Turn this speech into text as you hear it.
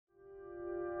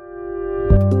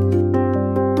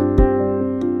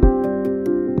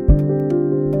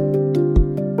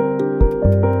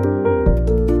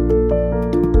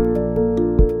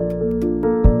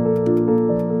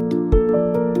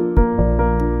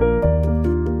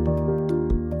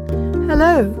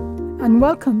Hello, and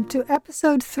welcome to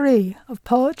episode 3 of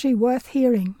Poetry Worth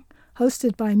Hearing,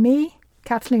 hosted by me,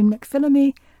 Kathleen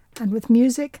McPhillamy, and with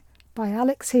music by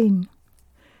Alex Heen.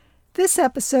 This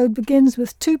episode begins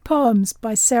with 2 poems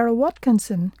by Sarah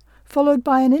Watkinson, followed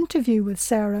by an interview with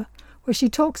Sarah, where she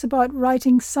talks about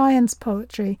writing science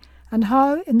poetry and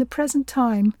how, in the present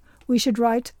time, we should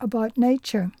write about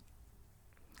nature.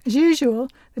 As usual,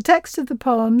 the text of the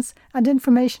poems and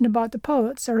information about the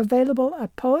poets are available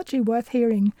at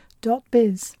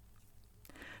poetryworthhearing.biz.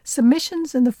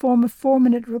 Submissions in the form of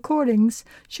 4-minute recordings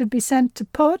should be sent to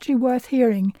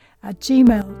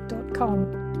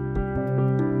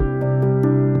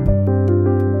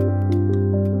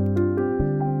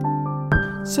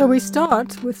poetryworthhearing@gmail.com. So we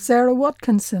start with Sarah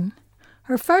Watkinson.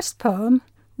 Her first poem,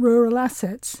 Rural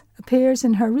Assets, appears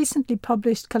in her recently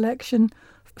published collection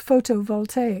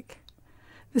Photovoltaic.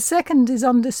 The second is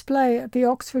on display at the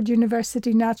Oxford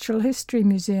University Natural History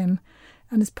Museum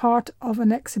and is part of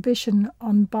an exhibition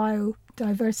on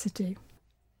biodiversity.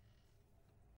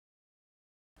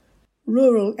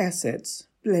 Rural Assets,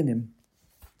 Blenheim.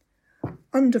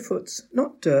 Underfoot's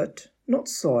not dirt, not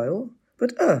soil,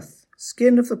 but earth,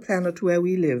 skin of the planet where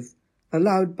we live,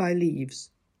 allowed by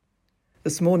leaves.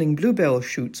 This morning bluebell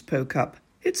shoots poke up.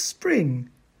 It's spring.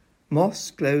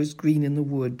 Moss glows green in the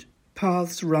wood.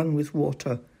 Paths run with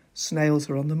water. Snails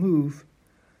are on the move.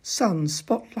 Sun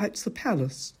spotlights the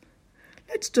palace.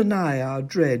 Let's deny our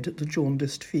dread at the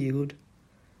jaundiced field.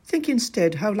 Think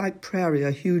instead how like prairie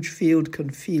a huge field can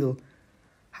feel,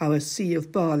 how a sea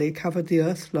of barley covered the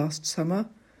earth last summer,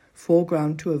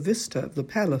 foreground to a vista of the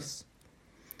palace.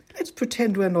 Let's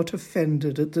pretend we're not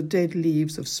offended at the dead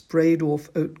leaves of sprayed-off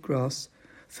oatgrass,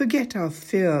 forget our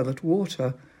fear that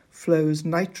water flows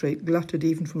nitrate glutted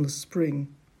even from the spring.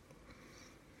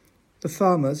 The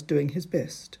farmer's doing his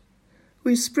best.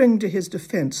 We spring to his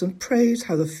defence and praise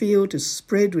how the field is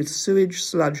spread with sewage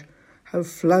sludge, how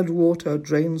flood water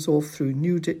drains off through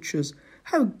new ditches,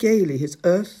 how gaily his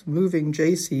earth-moving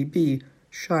JCB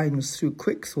shines through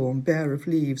quickthorn bare of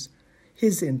leaves,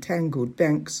 his entangled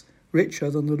banks richer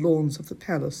than the lawns of the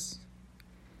palace.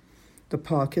 The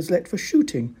park is let for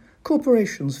shooting.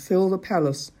 Corporations fill the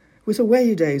palace with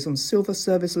away days and silver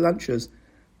service lunches.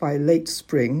 By late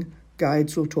spring,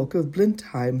 guides will talk of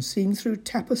Blintheim seen through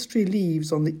tapestry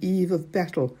leaves on the eve of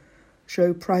battle,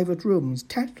 show private rooms,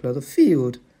 Tatler, the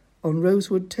field, on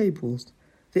rosewood tables,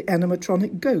 the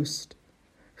animatronic ghost.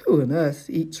 Who on earth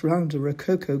eats round a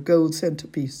rococo gold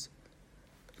centrepiece?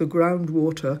 The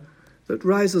groundwater that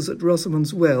rises at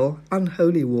Rosamond's Well,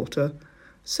 unholy water,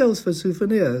 sells for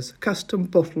souvenirs, custom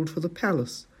bottled for the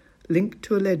palace, linked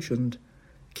to a legend.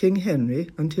 King Henry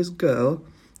and his girl,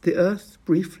 the earth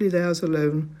briefly theirs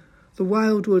alone, the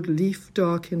wildwood leaf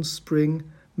dark in spring,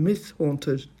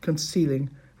 myth-haunted, concealing,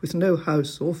 with no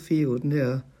house or field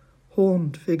near,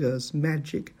 horned figures,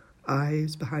 magic,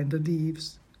 eyes behind the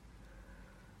leaves.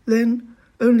 Then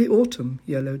only autumn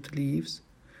yellowed the leaves.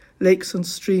 Lakes and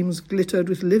streams glittered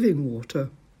with living water.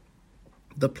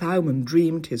 The ploughman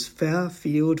dreamed his fair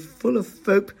field full of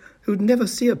folk who'd never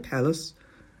see a palace.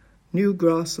 New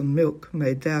grass and milk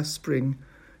made their spring,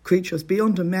 creatures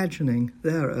beyond imagining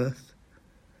their earth.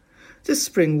 This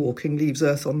spring walking leaves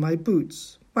earth on my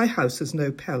boots. My house is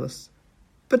no palace,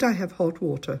 but I have hot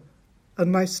water,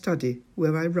 and my study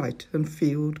where I write and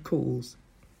field calls.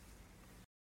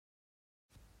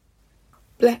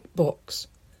 Black Box,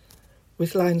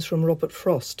 with lines from Robert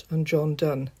Frost and John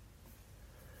Donne.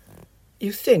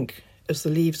 You think, as the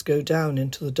leaves go down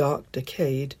into the dark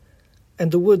decade,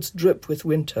 and the woods drip with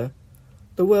winter,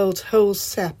 the world's whole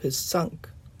sap is sunk.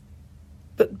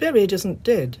 But buried isn't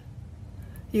dead.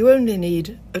 You only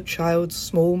need a child's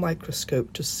small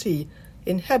microscope to see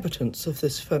inhabitants of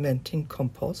this fermenting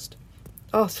compost,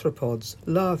 arthropods,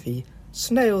 larvae,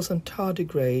 snails and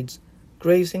tardigrades,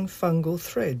 grazing fungal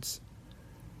threads.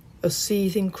 A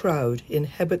seething crowd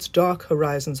inhabits dark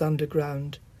horizons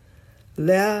underground,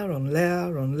 layer on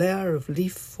layer on layer of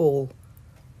leaf fall.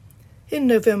 In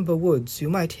November woods you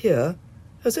might hear,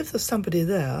 as if there's somebody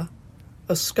there,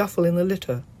 a scuffle in the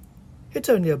litter. It's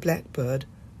only a blackbird,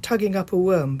 tugging up a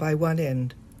worm by one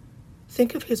end.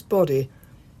 Think of his body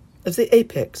as the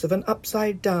apex of an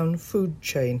upside-down food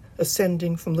chain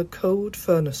ascending from the cold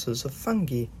furnaces of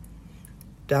fungi.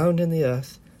 Down in the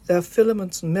earth, their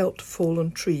filaments melt fallen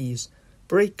trees,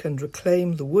 break and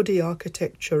reclaim the woody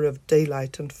architecture of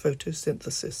daylight and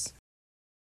photosynthesis.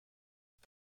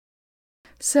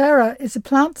 Sarah is a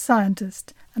plant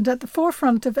scientist and at the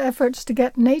forefront of efforts to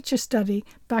get nature study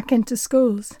back into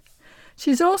schools.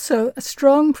 She's also a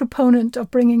strong proponent of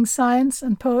bringing science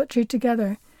and poetry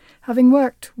together, having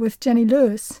worked with Jenny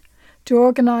Lewis to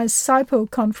organise SIPO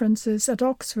conferences at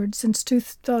Oxford since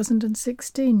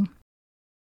 2016.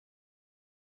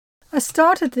 I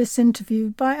started this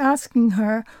interview by asking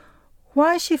her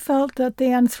why she felt that the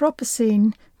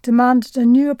Anthropocene demanded a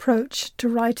new approach to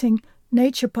writing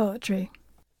nature poetry.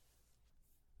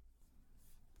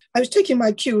 I was taking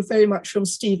my cue very much from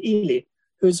Steve Ely,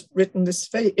 who's written this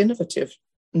very innovative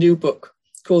new book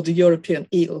called The European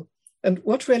Eel. And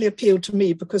what really appealed to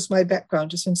me, because my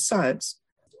background is in science,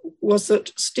 was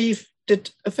that Steve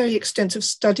did a very extensive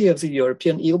study of the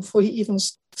European eel before he even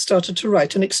started to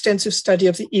write, an extensive study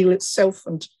of the eel itself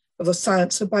and of the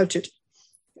science about it.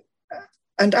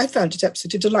 And I found it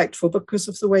absolutely delightful because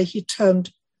of the way he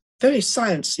turned very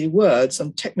sciencey words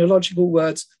and technological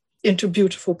words into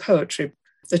beautiful poetry.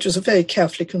 It was a very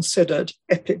carefully considered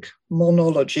epic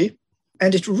monology,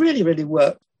 and it really, really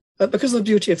worked because of the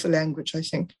beauty of the language, I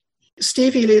think.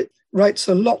 Steve Ely writes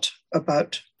a lot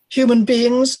about human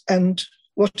beings and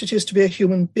what it is to be a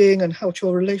human being and how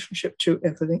your relationship to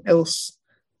everything else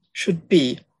should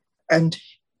be. And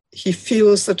he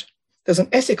feels that there's an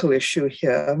ethical issue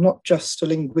here, not just a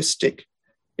linguistic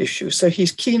issue. So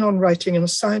he's keen on writing in a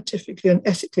scientifically and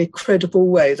ethically credible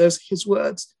way. Those are his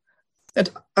words. And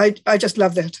I just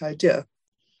love that idea.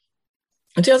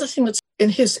 And the other thing that's in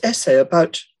his essay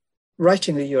about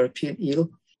writing the European eel,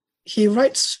 he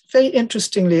writes very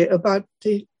interestingly about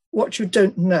what you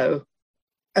don't know.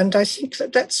 And I think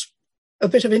that that's a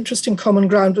bit of interesting common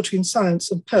ground between science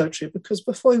and poetry, because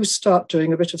before you start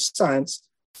doing a bit of science,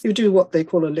 you do what they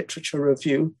call a literature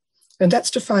review. And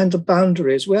that's to find the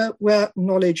boundaries where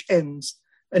knowledge ends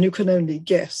and you can only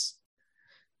guess.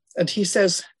 And he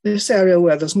says this area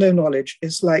where there's no knowledge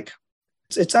is like,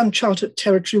 it's uncharted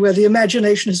territory where the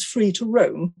imagination is free to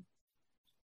roam.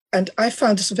 And I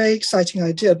found this a very exciting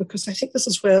idea because I think this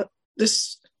is where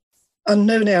this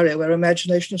unknown area where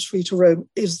imagination is free to roam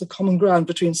is the common ground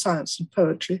between science and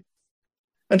poetry.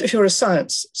 And if you're a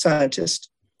scientist,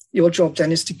 your job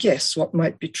then is to guess what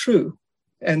might be true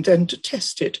and then to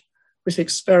test it with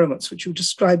experiments which you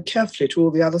describe carefully to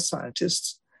all the other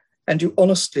scientists, and you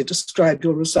honestly describe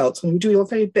your results and you do your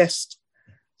very best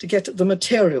to get at the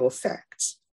material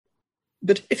facts.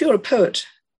 But if you're a poet,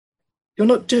 you're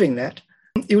not doing that.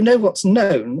 You know what's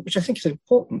known, which I think is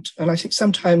important. And I think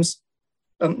sometimes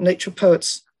nature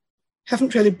poets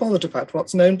haven't really bothered about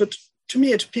what's known, but to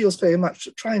me it appeals very much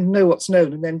to try and know what's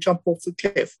known and then jump off the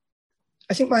cliff.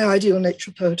 I think my ideal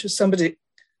nature poet is somebody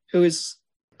who is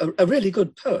a really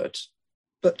good poet,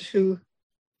 but who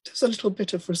does a little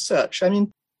bit of research. I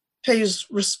mean, pays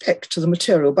respect to the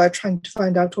material by trying to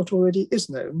find out what already is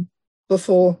known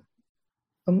before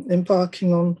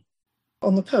embarking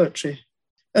on the poetry.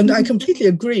 And I completely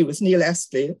agree with Neil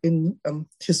Astley in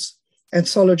his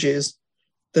anthologies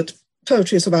that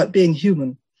poetry is about being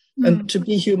human. And to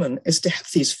be human is to have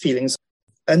these feelings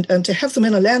and to have them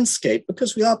in a landscape,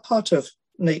 because we are part of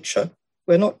nature.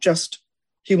 We're not just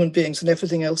human beings and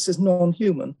everything else is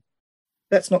non-human.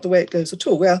 That's not the way it goes at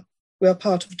all. We are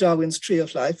part of Darwin's tree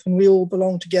of life and we all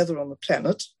belong together on the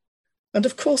planet. And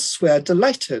of course, we're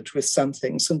delighted with some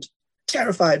things and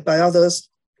terrified by others,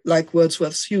 like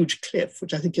Wordsworth's Huge Cliff,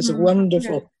 which I think is a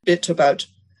wonderful bit about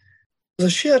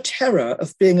the sheer terror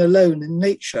of being alone in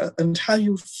nature and how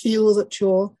you feel that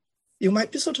you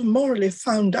might be sort of morally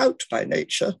found out by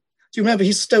nature. Do you remember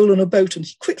he's stolen a boat and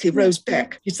he quickly rows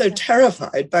back? He's so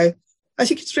terrified by... I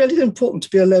think it's really important to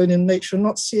be alone in nature and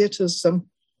not see it as some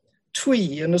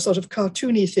twee and a sort of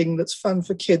cartoony thing that's fun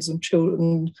for kids and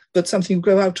children, but something you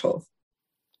grow out of.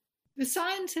 The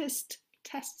scientist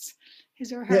tests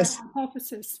his or her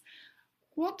hypothesis.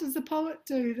 What does the poet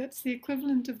do that's the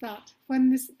equivalent of that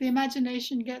when the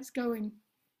imagination gets going?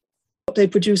 What they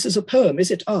produce is a poem.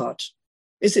 Is it art?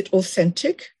 Is it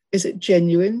authentic? Is it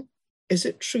genuine? Is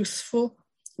it truthful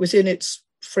within its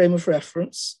frame of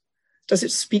reference? Does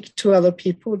it speak to other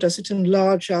people? Does it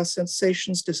enlarge our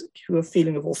sensations? Does it give a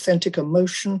feeling of authentic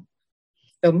emotion?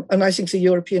 And I think the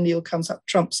European eel comes up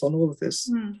trumps on all of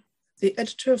this. The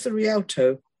editor of the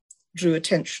Rialto drew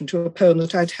attention to a poem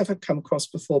that I'd never come across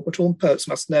before, but all poets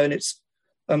must know, and it's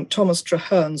Thomas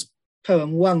Traherne's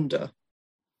poem Wonder.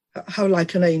 How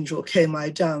like an angel came I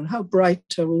down, how bright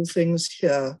are all things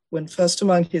here, when first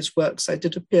among his works I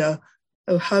did appear,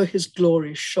 oh, how his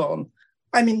glory shone.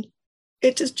 I mean,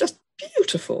 it is just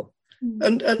beautiful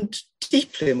and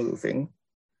deeply moving.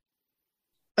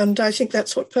 And I think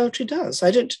that's what poetry does.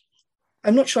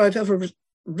 I'm not sure I've ever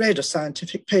read a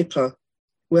scientific paper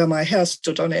where my hair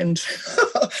stood on end,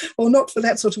 or not for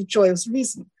that sort of joyous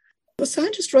reason. The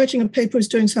scientist writing a paper is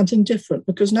doing something different,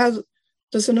 because now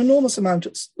there's an enormous amount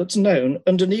that's known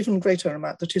and an even greater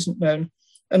amount that isn't known.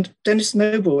 And Denis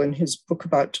Noble, in his book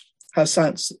about how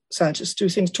scientists do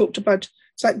things, talked about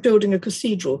it's like building a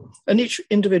cathedral, and each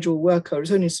individual worker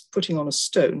is only putting on a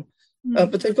stone,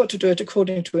 but they've got to do it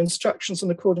according to instructions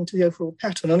and according to the overall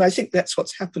pattern. And I think that's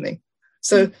what's happening.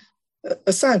 So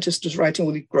a scientist is writing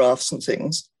all these graphs and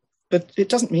things, but it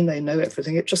doesn't mean they know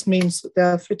everything. It just means that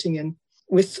they're fitting in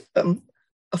with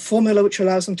a formula which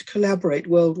allows them to collaborate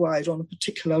worldwide on a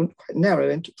particular, quite narrow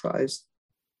enterprise.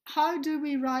 How do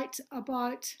we write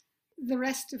about the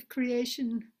rest of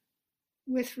creation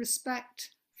with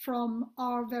respect from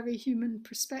our very human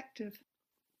perspective?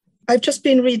 I've just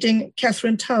been reading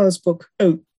Catherine Tower's book,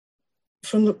 Oak,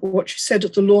 from what she said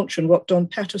at the launch and what Don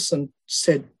Patterson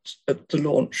said at the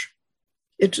launch.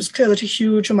 It was clear that a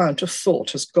huge amount of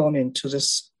thought has gone into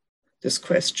this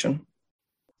question.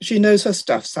 She knows her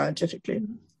stuff scientifically,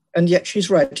 and yet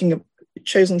she's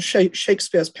chosen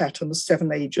Shakespeare's pattern, the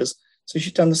 7 ages. So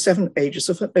she's done the 7 ages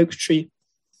of an oak tree,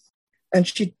 and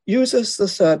she uses the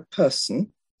third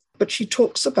person, but she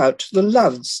talks about the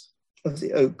loves of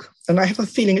the oak. And I have a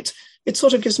feeling it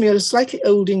sort of gives me a slightly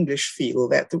Old English feel,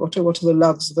 that what are the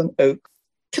loves of an oak.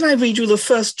 Can I read you the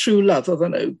first true love of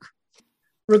an oak?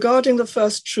 Regarding the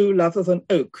first true love of an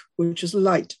oak, which is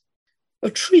light, a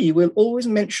tree will always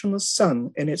mention the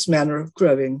sun in its manner of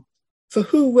growing, for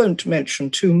who won't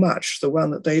mention too much the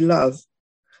one that they love,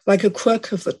 like a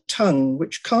quirk of the tongue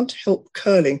which can't help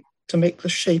curling to make the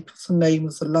shape of the name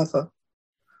of the lover.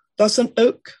 Thus an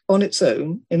oak on its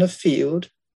own in a field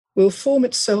will form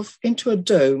itself into a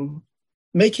dome,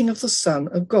 making of the sun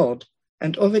a god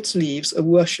and of its leaves a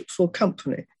worshipful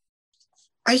company.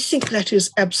 I think that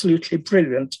is absolutely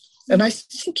brilliant. And I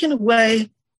think in a way,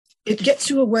 it gets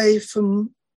you away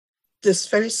from this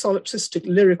very solipsistic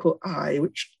lyrical eye,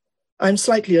 which I'm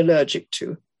slightly allergic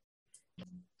to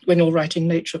when you're writing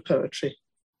nature poetry.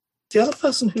 The other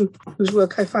person whose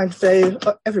work I find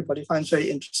everybody finds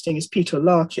very interesting is Peter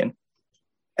Larkin.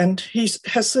 And he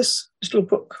has this little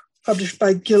book published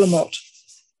by Guillemot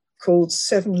called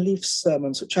 7 Leaf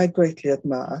Sermons, which I greatly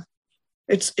admire.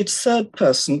 It's third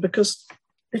person because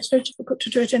it's very difficult to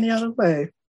do it any other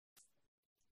way.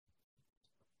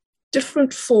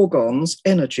 Different foregons,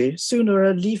 energy, sooner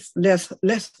a leaf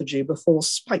lethargy before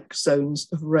spike zones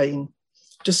of rain.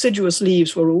 Deciduous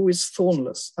leaves were always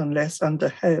thornless unless under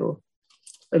hail.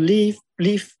 A leaf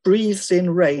breathes in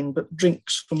rain but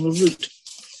drinks from the root.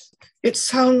 It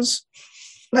sounds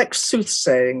like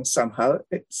soothsaying somehow.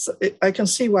 I can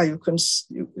see why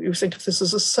you think of this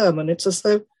as a sermon. It's as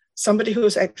though somebody who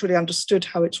has actually understood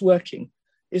how it's working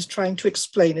is trying to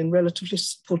explain in relatively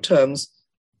simple terms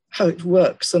how it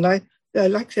works. And I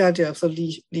like the idea of the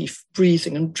leaf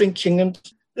breathing and drinking, and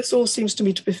this all seems to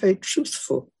me to be very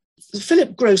truthful.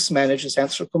 Philip Gross manages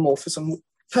anthropomorphism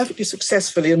perfectly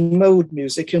successfully in mode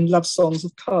music and Love Songs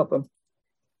of Carbon.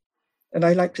 And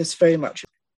I like this very much.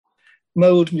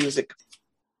 Mode music.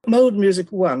 Mode music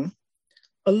 1,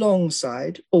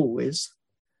 alongside, always,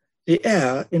 the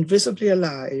air invisibly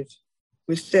alive,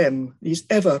 with them, these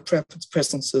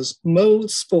ever-presences, mold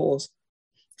spores.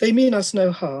 They mean us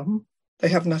no harm, they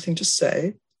have nothing to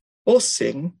say, or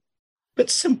sing, but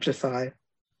simplify,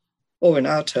 or in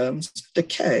our terms,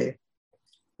 decay.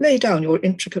 Lay down your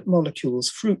intricate molecules,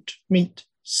 fruit, meat,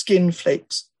 skin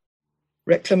flakes,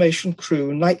 reclamation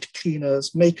crew, night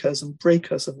cleaners, makers and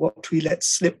breakers of what we let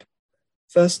slip.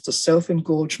 First the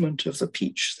self-engorgement of the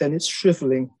peach, then its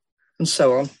shriveling, and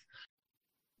so on.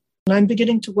 And I'm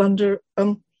beginning to wonder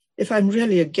if I'm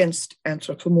really against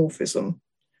anthropomorphism.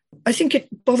 I think it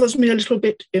bothers me a little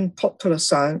bit in popular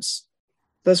science.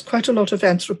 There's quite a lot of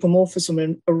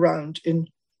anthropomorphism around in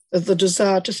the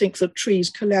desire to think that trees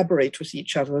collaborate with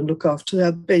each other and look after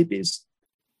their babies.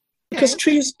 Because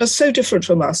trees are so different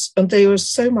from us, and they are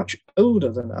so much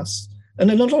older than us. And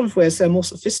in a lot of ways, they're more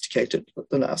sophisticated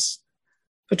than us.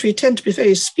 But we tend to be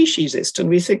very speciesist, and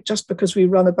we think just because we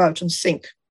run about and think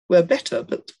we're better,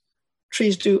 but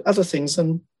trees do other things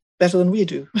better than we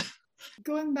do.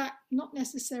 Going back not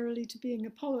necessarily to being a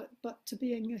poet, but to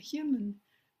being a human,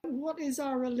 what is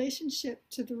our relationship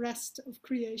to the rest of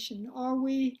creation?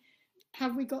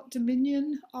 Have we got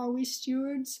dominion? Are we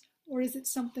stewards? Or is it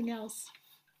something else?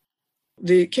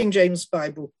 The King James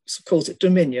Bible calls it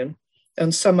dominion,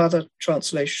 and some other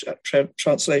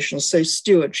translations say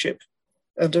stewardship.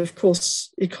 And of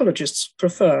course, ecologists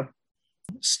prefer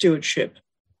stewardship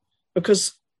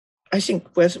because I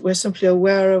think we're simply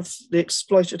aware of the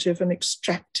exploitative and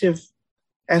extractive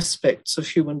aspects of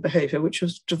human behavior, which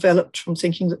has developed from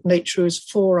thinking that nature is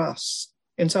for us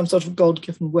in some sort of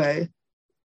God-given way.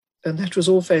 And that was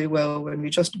all very well when we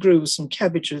just grew some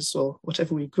cabbages or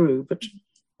whatever we grew. But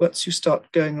once you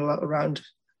start going around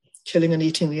killing and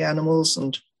eating the animals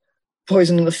and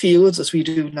poisoning the fields as we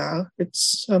do now.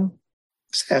 It's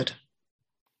sad.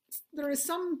 There are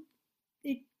some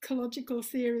ecological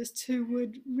theorists who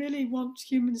would really want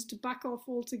humans to back off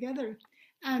altogether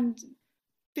and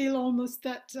feel almost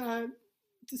that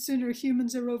the sooner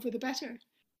humans are over, the better.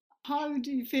 How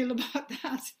do you feel about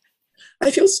that?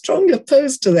 I feel strongly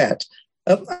opposed to that.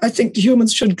 I think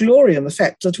humans should glory in the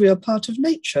fact that we are part of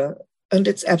nature, and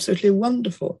it's absolutely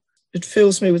wonderful. It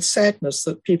fills me with sadness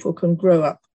that people can grow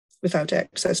up without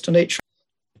access to nature.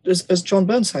 As John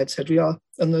Burnside said, we are,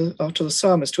 and after the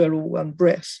psalmist, we are all one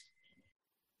breath.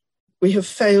 We've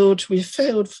failed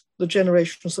the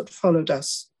generations that followed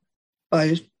us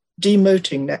by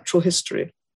demoting natural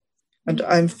history. And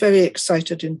I'm very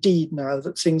excited indeed now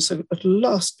that things are at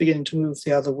last beginning to move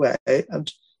the other way.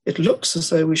 And it looks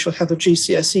as though we shall have a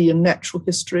GCSE in natural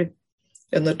history,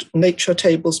 and that nature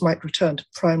tables might return to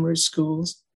primary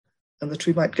schools, and that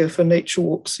we might go for nature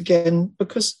walks again,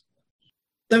 because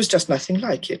there was just nothing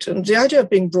like it. And the idea of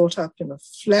being brought up in a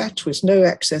flat with no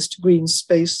access to green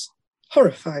space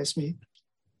horrifies me.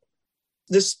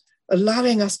 This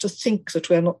allowing us to think that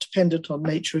we're not dependent on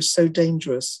nature is so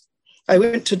dangerous. I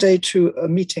went today to a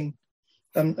meeting,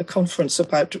 a conference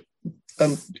about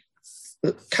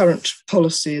the current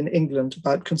policy in England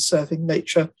about conserving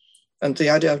nature and the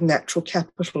idea of natural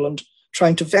capital and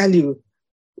trying to value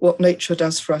what nature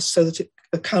does for us so that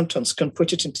accountants can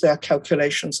put it into their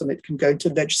calculations and it can go into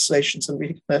legislations, and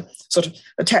we can sort of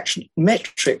attach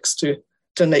metrics to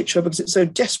nature, because it's so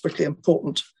desperately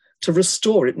important to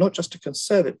restore it, not just to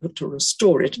conserve it, but to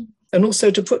restore it, and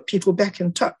also to put people back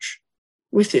in touch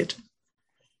with it.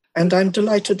 And I'm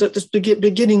delighted that this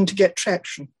beginning to get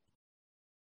traction.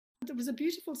 There was a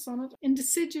beautiful sonnet, In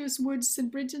Deciduous Woods,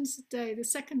 St. Bridget's Day, the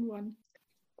second one.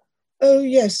 Oh,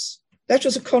 yes. That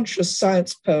was a conscious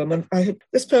science poem. And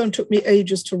this poem took me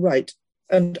ages to write.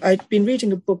 And I'd been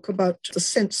reading a book about the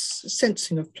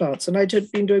sensing of plants. And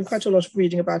I'd been doing quite a lot of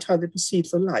reading about how they perceive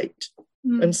the light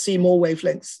and see more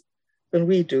wavelengths than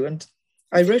we do. And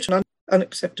I wrote an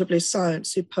unacceptably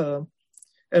sciencey poem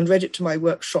and read it to my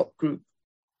workshop group.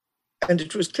 And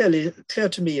it was clear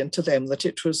to me and to them that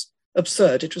it was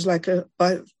absurd. It was like a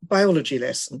biology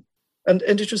lesson. And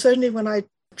it was only when I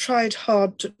tried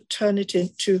hard to turn it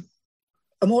into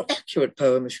a more accurate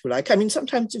poem, if you like. I mean,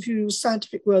 sometimes if you use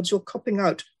scientific words, you're copping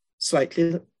out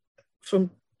slightly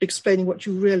from explaining what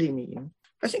you really mean.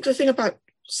 I think the thing about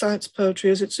science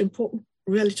poetry is it's important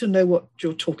really to know what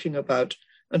you're talking about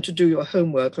and to do your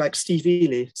homework, like Steve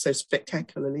Ely so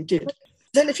spectacularly did.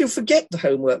 Then if you forget the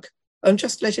homework and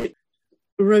just let it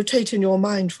rotate in your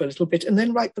mind for a little bit and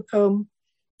then write the poem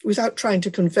without trying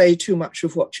to convey too much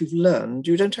of what you've learned.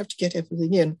 You don't have to get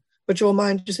everything in, but your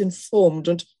mind is informed.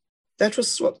 And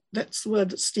that's the word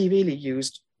that Steve Ely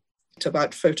used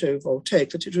about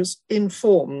photovoltaic, that it was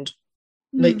informed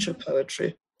nature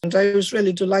poetry. And I was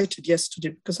really delighted yesterday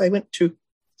because I went to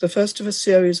the first of a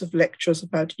series of lectures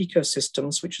about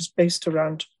ecosystems, which is based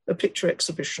around a picture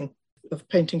exhibition of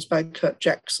paintings by Kurt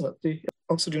Jackson at the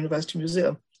Oxford University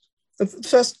Museum. The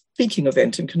first speaking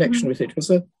event in connection with it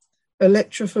was a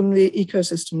lecture from the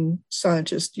ecosystem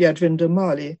scientist Yadvinder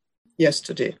Mali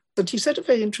yesterday. But he said a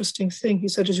very interesting thing. He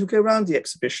said, as you go around the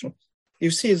exhibition,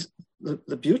 you see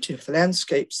the beauty of the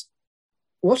landscapes.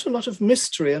 What a lot of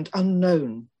mystery and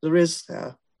unknown there is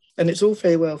there. And it's all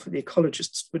very well for the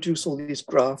ecologists to produce all these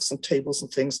graphs and tables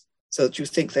and things so that you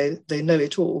think they know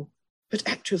it all. But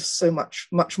actually there's so much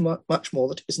more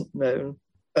that isn't known.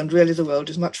 And really the world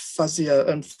is much fuzzier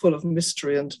and full of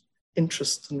mystery and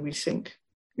interest than we think.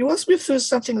 You asked me if there was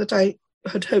something that I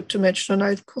had hoped to mention, and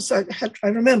I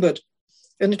remembered.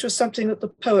 And it was something that the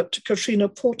poet Katrina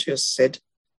Porteous said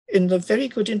in the very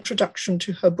good introduction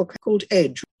to her book called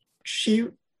Edge. She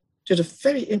did a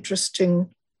very interesting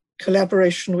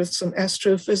collaboration with some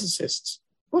astrophysicists.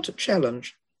 What a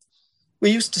challenge.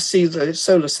 We used to see the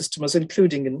solar system as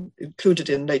included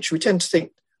in nature. We tend to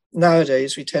think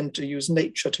nowadays, we tend to use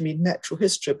nature to mean natural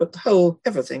history, but the whole,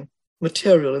 everything,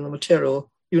 material in the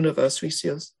material universe we see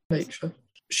as nature.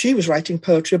 She was writing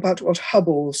poetry about what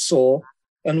Hubble saw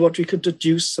and what we could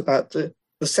deduce about the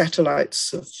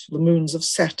satellites of the moons of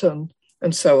Saturn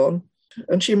and so on.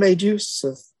 And she made use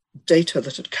of data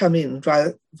that had come in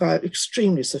via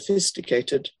extremely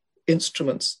sophisticated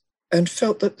instruments and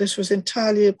felt that this was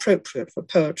entirely appropriate for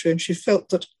poetry. And she felt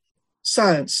that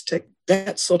science,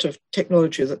 that sort of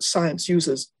technology that science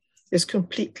uses, is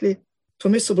completely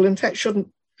permissible. In fact,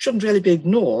 shouldn't really be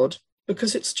ignored,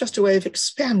 because it's just a way of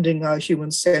expanding our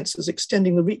human senses,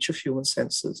 extending the reach of human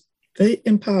senses. Very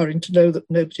empowering to know that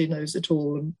nobody knows it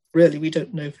all, and really we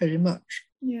don't know very much.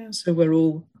 Yeah. So we're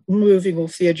all moving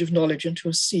off the edge of knowledge into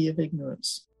a sea of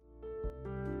ignorance.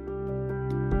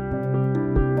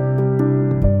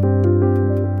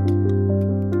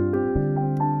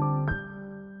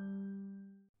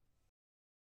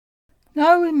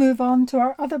 move on to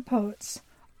our other poets,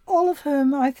 all of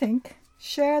whom, I think,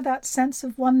 share that sense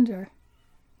of wonder.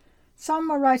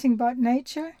 Some are writing about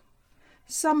nature,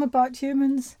 some about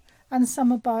humans, and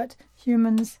some about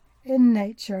humans in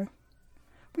nature.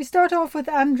 We start off with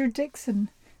Andrew Dickson,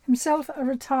 himself a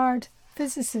retired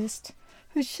physicist,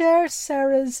 who shares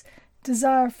Sarah's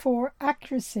desire for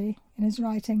accuracy in his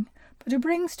writing, but who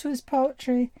brings to his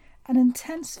poetry an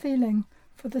intense feeling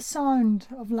for the sound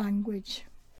of language.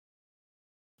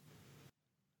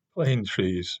 Plane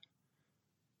trees.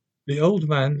 The old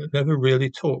man never really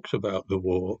talked about the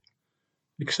war,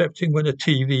 excepting when a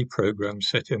TV programme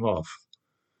set him off.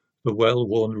 The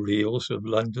well-worn reels of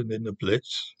London in the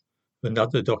Blitz,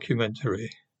 another documentary.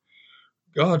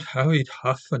 God, how he'd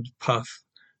huff and puff,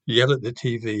 yell at the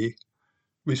TV.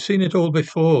 We've seen it all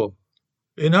before.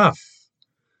 Enough!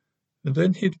 And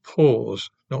then he'd pause,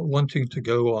 not wanting to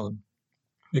go on,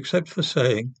 except for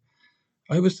saying,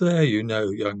 I was there, you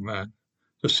know, young man.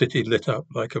 The city lit up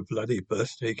like a bloody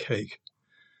birthday cake.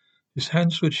 His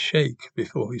hands would shake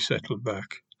before he settled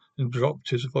back and dropped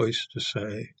his voice to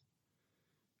say,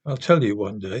 I'll tell you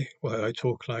one day why I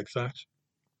talk like that.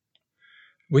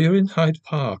 We are in Hyde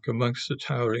Park amongst the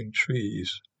towering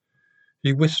trees.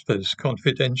 He whispers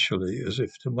confidentially as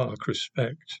if to mark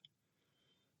respect.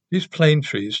 These plane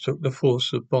trees took the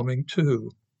force of bombing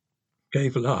too,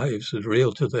 gave lives as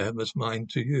real to them as mine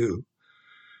to you,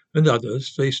 and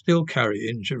others they still carry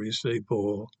injuries they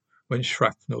bore when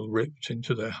shrapnel ripped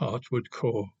into their heartwood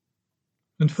core.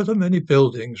 And for the many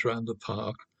buildings round the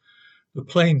park, the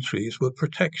plane trees were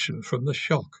protection from the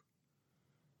shock.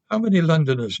 How many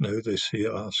Londoners know this, he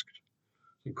asked.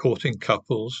 The courting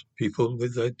couples, people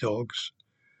with their dogs,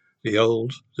 the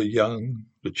old, the young,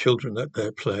 the children at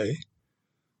their play.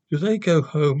 Do they go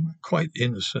home quite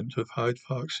innocent of Hyde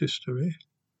Park's history?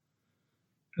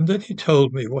 And then he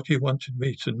told me what he wanted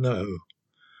me to know,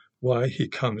 why he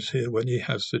comes here when he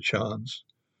has the chance,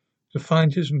 to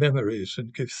find his memories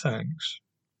and give thanks,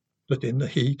 that in the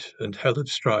heat and hell of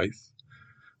strife,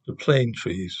 the plane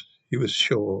trees, he was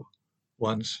sure,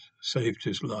 once saved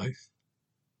his life.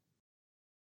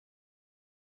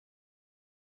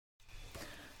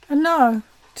 And now,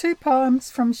 two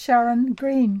poems from Sharon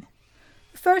Green.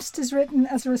 The first is written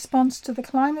as a response to the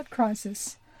climate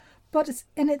crisis, but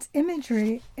in its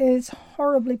imagery is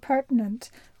horribly pertinent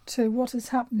to what is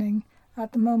happening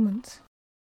at the moment.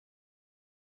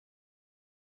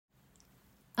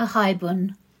 A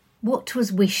Highborn, what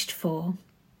was wished for?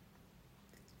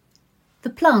 The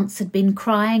plants had been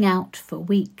crying out for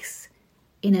weeks,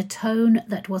 in a tone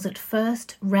that was at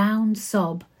first round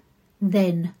sob,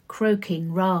 then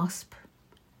croaking rasp.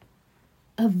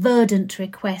 A verdant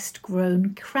request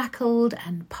grown crackled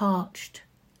and parched.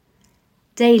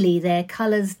 Daily their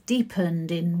colours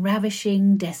deepened in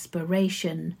ravishing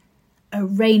desperation, a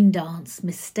rain dance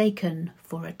mistaken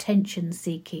for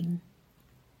attention-seeking.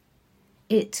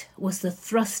 It was the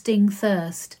thrusting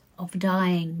thirst of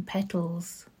dying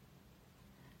petals.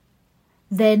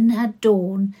 Then at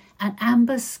dawn an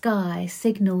amber sky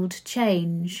signalled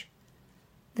change.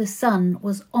 The sun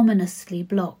was ominously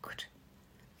blocked.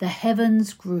 The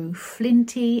heavens grew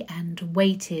flinty and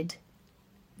waited.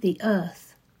 The earth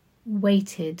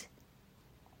waited.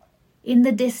 In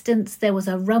the distance there was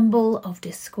a rumble of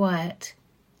disquiet,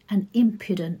 an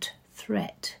impudent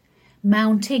threat,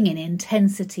 mounting in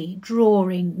intensity,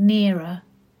 drawing nearer.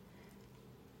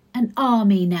 An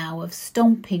army now of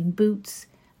stomping boots,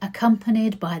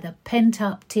 accompanied by the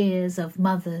pent-up tears of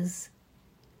mothers.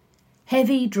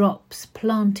 Heavy drops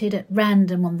planted at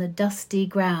random on the dusty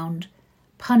ground,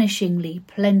 punishingly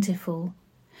plentiful.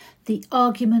 The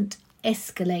argument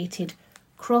escalated,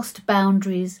 crossed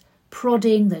boundaries,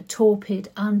 prodding the torpid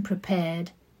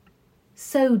unprepared.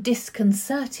 So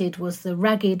disconcerted was the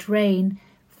ragged rain,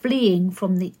 fleeing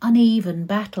from the uneven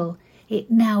battle, it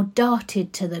now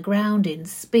darted to the ground in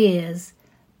spears,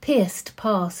 pierced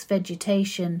past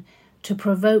vegetation to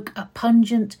provoke a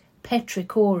pungent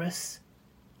petrichorus.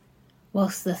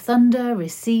 Whilst the thunder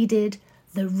receded,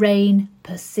 the rain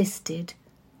persisted.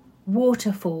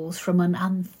 Waterfalls from an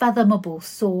unfathomable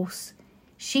source,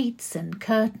 sheets and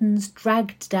curtains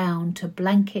dragged down to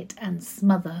blanket and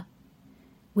smother,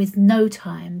 with no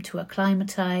time to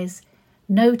acclimatise,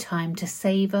 no time to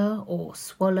savour or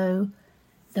swallow.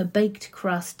 The baked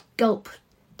crust gulped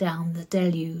down the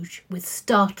deluge with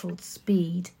startled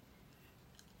speed,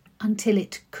 until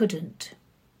it couldn't.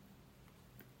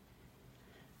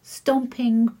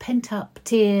 Stomping pent-up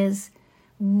tears,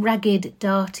 ragged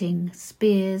darting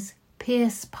spears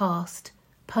pierce past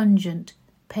pungent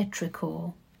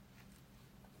petrichor.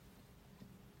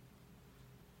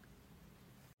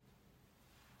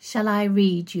 Shall I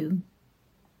read you?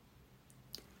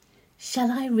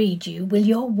 Shall I read you? Will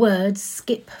your words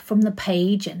skip from the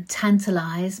page and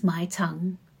tantalise my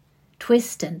tongue?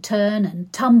 Twist and turn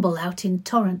and tumble out in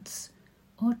torrents,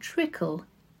 or trickle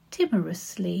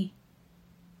timorously?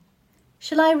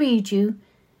 Shall I read you?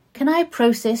 Can I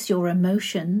process your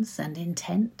emotions and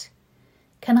intent?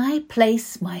 Can I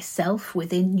place myself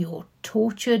within your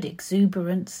tortured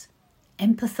exuberance,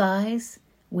 empathise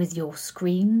with your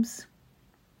screams?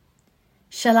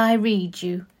 Shall I read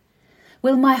you?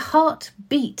 Will my heart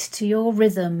beat to your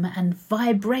rhythm and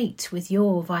vibrate with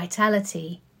your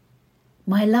vitality?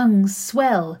 My lungs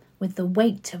swell with the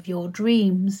weight of your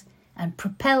dreams and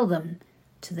propel them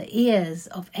to the ears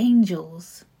of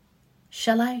angels.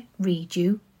 Shall I read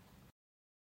you?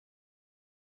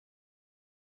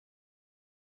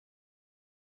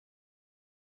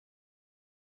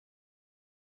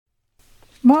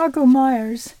 Margot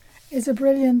Myers is a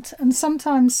brilliant and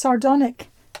sometimes sardonic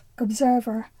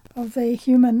observer of the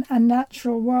human and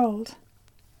natural world.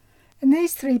 In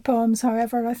these three poems,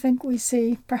 however, I think we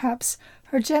see perhaps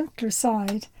her gentler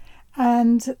side,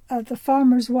 and The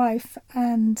Farmer's Wife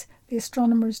and The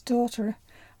Astronomer's Daughter,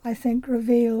 I think,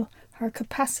 reveal her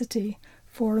capacity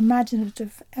for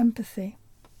imaginative empathy.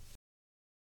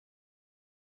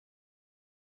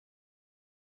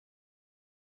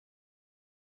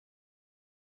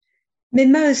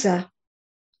 Mimosa.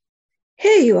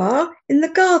 Here you are in the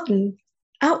garden,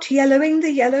 out yellowing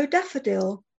the yellow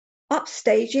daffodil,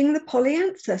 upstaging the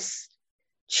polyanthus,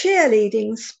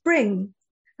 cheerleading spring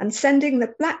and sending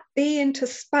the black bee into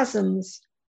spasms.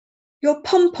 Your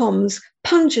pom-poms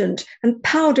pungent and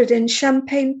powdered in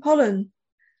champagne pollen,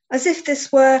 as if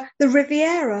this were the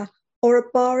Riviera or a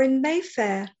bar in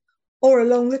Mayfair, or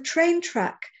along the train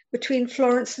track between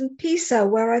Florence and Pisa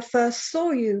where I first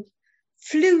saw you,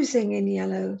 floozing in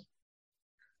yellow.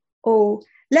 Oh,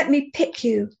 let me pick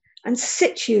you and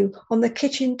sit you on the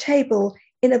kitchen table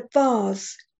in a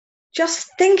vase. Just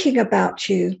thinking about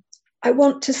you, I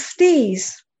want to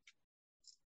sneeze.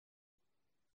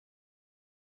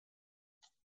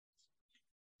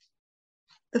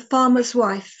 The Farmer's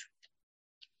Wife,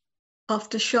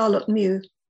 after Charlotte Mew.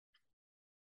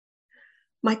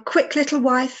 My quick little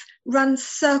wife ran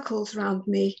circles round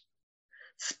me.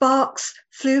 Sparks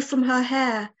flew from her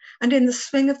hair, and in the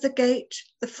swing of the gate,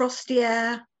 the frosty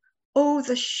air, oh,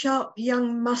 the sharp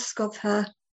young musk of her.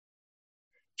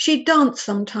 She'd dance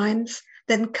sometimes,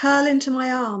 then curl into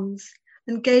my arms,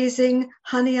 and gazing,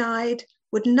 honey-eyed,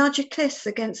 would nudge a kiss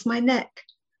against my neck,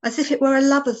 as if it were a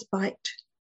lover's bite.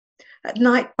 At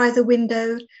night by the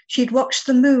window, she'd watch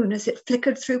the moon as it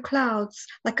flickered through clouds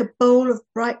like a bowl of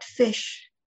bright fish.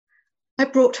 I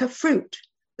brought her fruit,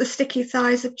 the sticky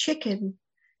thighs of chicken,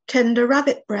 tender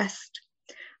rabbit breast,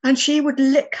 and she would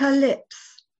lick her lips,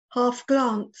 half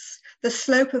glance, the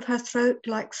slope of her throat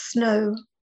like snow.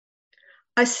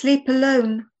 I sleep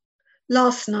alone.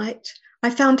 Last night I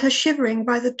found her shivering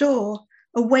by the door,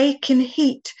 awake in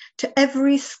heat to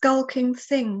every skulking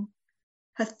thing,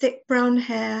 her thick brown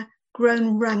hair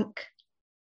grown rank,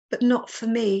 but not for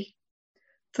me.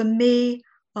 For me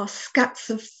are scats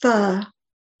of fur,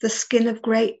 the skin of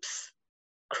grapes,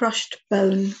 crushed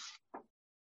bone.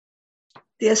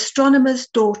 The Astronomer's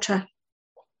Daughter.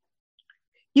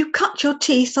 You cut your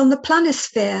teeth on the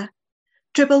planisphere,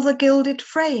 dribble the gilded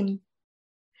frame.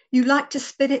 You like to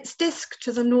spin its disk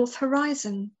to the north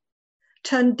horizon,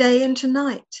 turn day into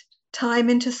night, time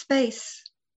into space.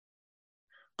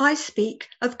 I speak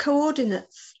of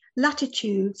coordinates,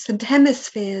 latitudes and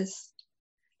hemispheres,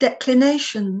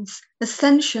 declinations,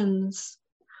 ascensions,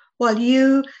 while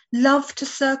you love to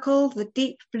circle the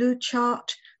deep blue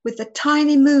chart with the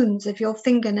tiny moons of your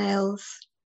fingernails,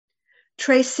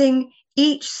 tracing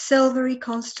each silvery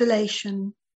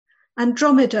constellation,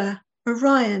 Andromeda,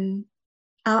 Orion,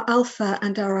 our Alpha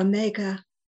and our Omega.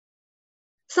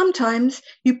 Sometimes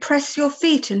you press your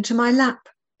feet into my lap,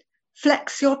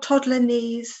 flex your toddler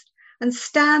knees, and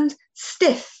stand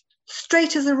stiff,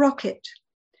 straight as a rocket,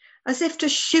 as if to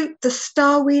shoot the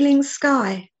star-wheeling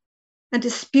sky and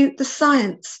dispute the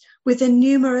science with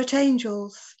innumerate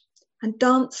angels and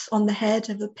dance on the head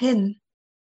of a pin.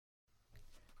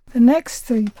 The next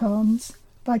three poems,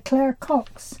 by Claire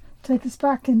Cox, take us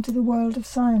back into the world of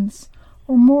science,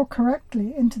 or more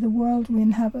correctly, into the world we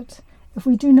inhabit, if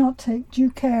we do not take due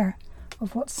care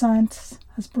of what science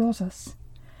has brought us.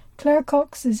 Claire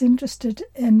Cox is interested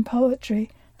in poetry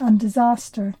and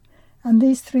disaster, and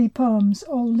these three poems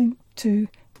all link to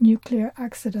nuclear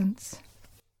accidents.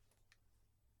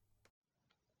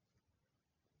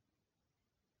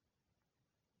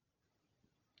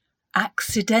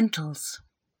 Accidentals.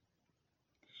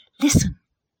 Listen,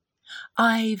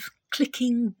 I've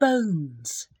clicking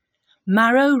bones,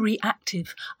 marrow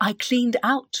reactive, I cleaned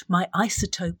out my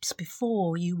isotopes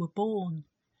before you were born.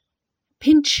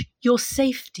 Pinch your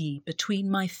safety between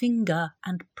my finger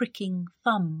and pricking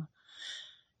thumb.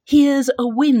 Here's a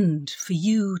wind for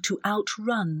you to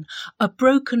outrun, a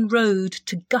broken road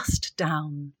to gust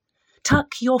down.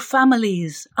 Tuck your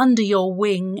families under your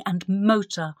wing and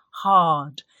motor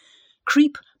hard.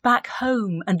 Creep back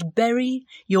home and bury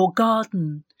your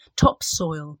garden,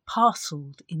 topsoil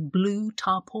parcelled in blue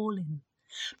tarpaulin.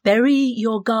 Bury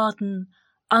your garden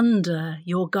under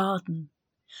your garden.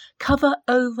 Cover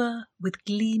over with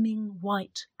gleaming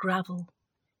white gravel.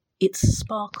 Its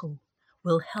sparkle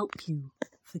will help you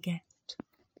forget.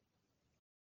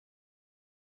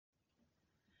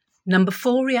 Number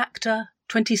 4 reactor,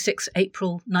 26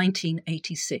 April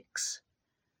 1986.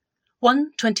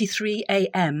 1:23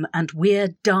 a.m. and we're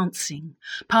dancing,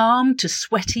 palm to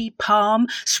sweaty palm,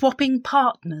 swapping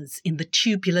partners in the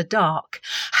tubular dark.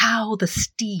 How the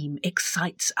steam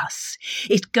excites us.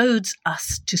 It goads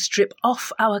us to strip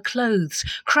off our clothes,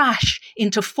 crash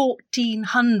into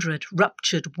 1,400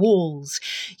 ruptured walls.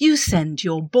 You send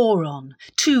your boron,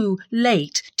 too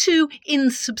late, too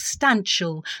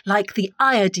insubstantial, like the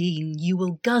iodine you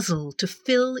will guzzle to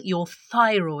fill your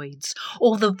thyroids,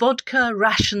 or the vodka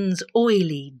rations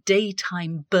oily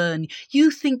daytime burn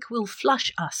you think will flush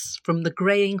us from the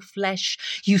greying flesh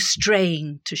you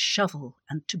strain to shovel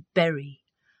and to bury.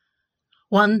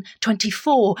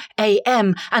 1:24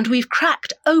 a.m. and we've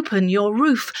cracked open your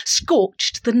roof,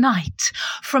 scorched the night.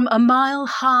 From a mile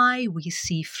high we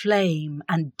see flame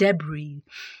and debris,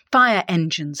 fire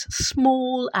engines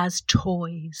small as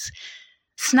toys.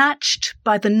 Snatched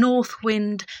by the north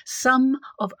wind, some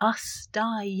of us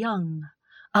die young,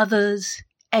 others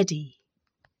eddy,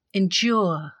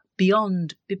 endure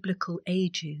beyond biblical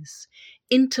ages,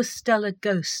 interstellar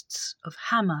ghosts of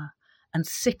hammer and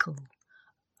sickle,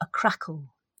 a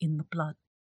crackle in the blood.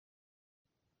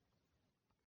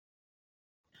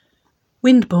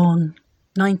 Windborne,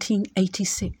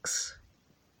 1986.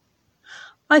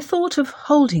 I thought of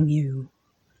holding you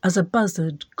as a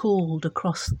buzzard called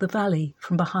across the valley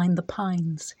from behind the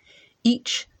pines,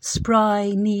 each spry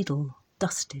needle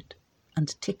dusted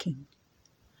and ticking.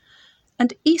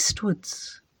 And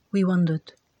eastwards, we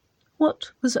wondered,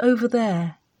 what was over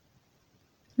there?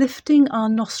 Lifting our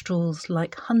nostrils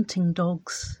like hunting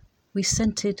dogs, we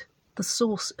scented the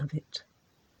source of it,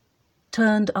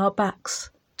 turned our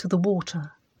backs to the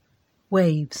water,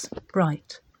 waves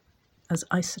bright as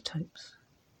isotopes.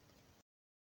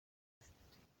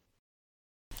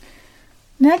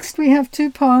 Next we have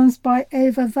 2 poems by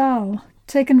Eva Val,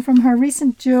 taken from her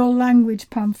recent dual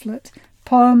language pamphlet,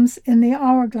 Poems in the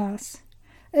Hourglass.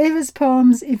 Eva's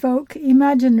poems evoke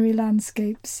imaginary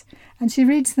landscapes, and she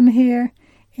reads them here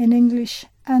in English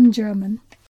and German.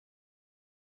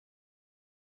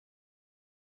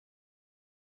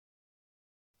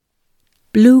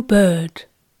 Blue bird.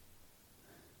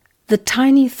 The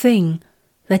tiny thing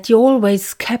that you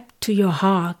always kept to your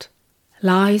heart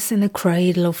lies in a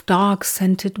cradle of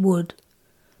dark-scented wood,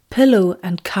 pillow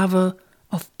and cover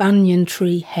of banyan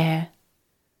tree hair.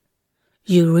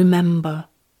 You remember.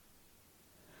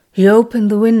 You open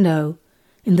the window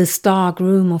in this dark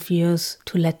room of yours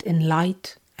to let in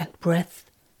light and breath,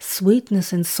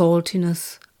 sweetness and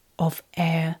saltiness of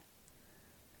air.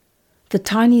 The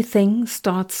tiny thing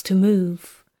starts to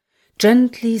move,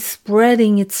 gently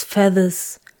spreading its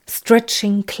feathers,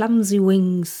 stretching clumsy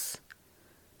wings.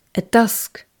 At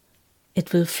dusk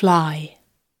it will fly.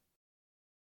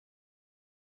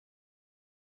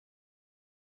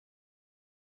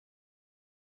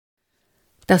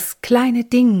 Das kleine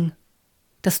Ding,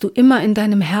 das du immer in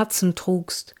deinem Herzen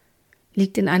trugst,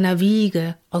 liegt in einer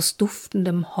Wiege aus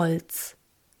duftendem Holz.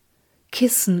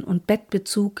 Kissen und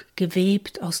Bettbezug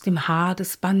gewebt aus dem Haar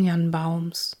des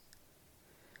Banyanbaums.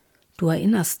 Du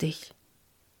erinnerst dich.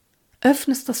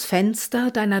 Öffnest das Fenster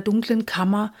deiner dunklen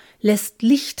Kammer, lässt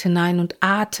Licht hinein und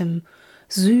Atem,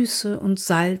 Süße und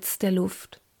Salz der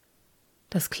Luft.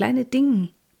 Das kleine Ding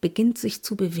beginnt sich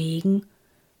zu bewegen,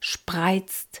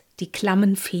 spreizt die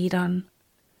klammen Federn.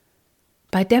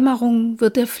 Bei Dämmerung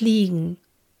wird er fliegen,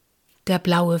 der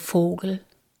blaue Vogel.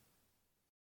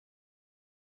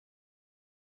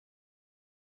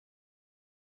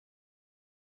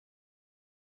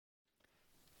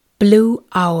 Blue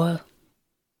hour.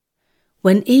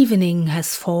 When evening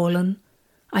has fallen,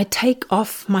 I take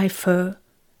off my fur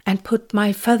and put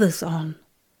my feathers on.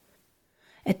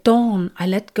 At dawn I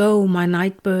let go my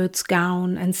nightbird's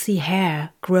gown and see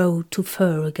hair grow to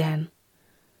fur again.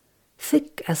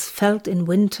 Thick as felt in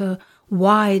winter,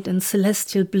 wide and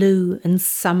celestial blue in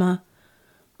summer,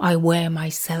 I wear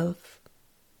myself.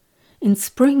 In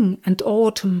spring and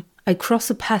autumn I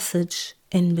cross a passage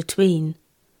in between.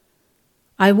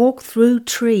 I walk through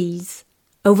trees,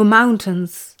 over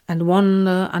mountains, and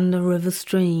wander under river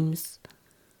streams.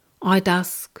 I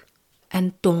dusk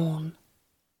and dawn.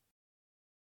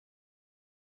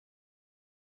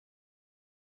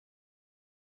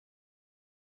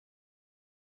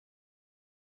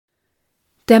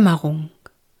 Dämmerung.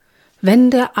 Wenn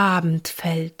der Abend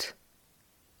fällt,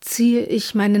 ziehe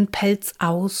ich meinen Pelz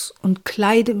aus und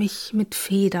kleide mich mit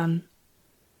Federn.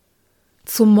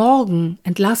 Zum Morgen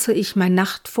entlasse ich mein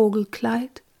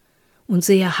Nachtvogelkleid und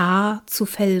sehe Haar zu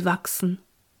Fell wachsen.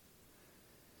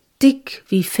 Dick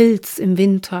wie Filz im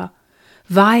Winter,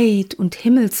 weit und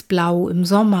himmelsblau im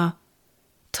Sommer,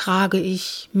 trage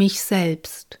ich mich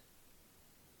selbst.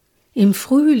 Im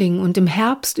Frühling und im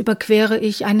Herbst überquere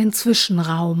ich einen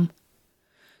Zwischenraum,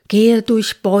 gehe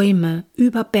durch Bäume,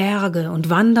 über Berge und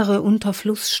wandere unter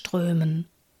Flussströmen.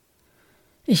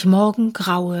 Ich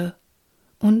morgengraue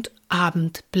und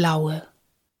abendblaue.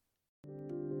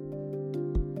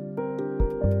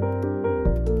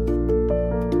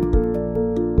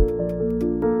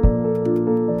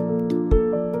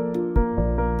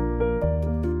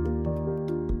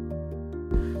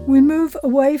 We move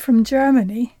away from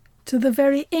Germany to the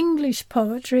very English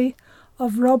poetry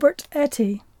of Robert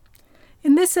Etty.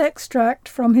 In this extract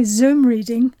from his Zoom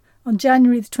reading on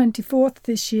January the 24th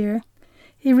this year,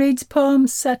 he reads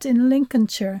poems set in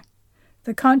Lincolnshire,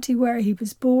 the county where he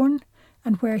was born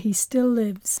and where he still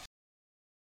lives.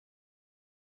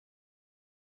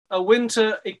 A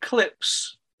winter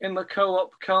eclipse in the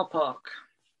Co-op car park.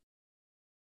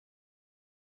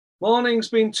 Morning's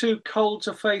been too cold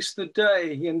to face the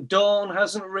day, and dawn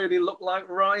hasn't really looked like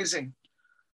rising.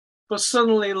 But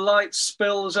suddenly light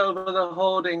spills over the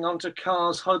hoarding onto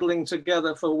cars huddling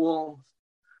together for warmth,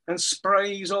 and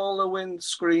sprays all the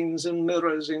windscreens and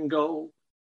mirrors in gold.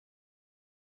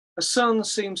 A sun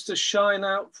seems to shine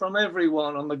out from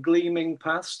everyone on the gleaming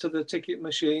paths to the ticket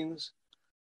machines,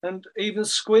 and even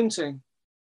squinting,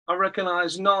 I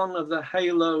recognize none of the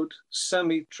haloed,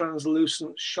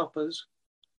 semi-translucent shoppers.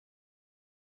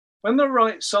 When the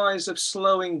right size of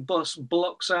slowing bus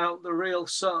blocks out the real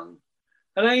sun,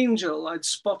 an angel I'd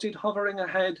spotted hovering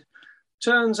ahead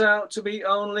turns out to be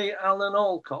only Alan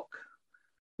Alcock,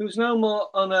 who's no more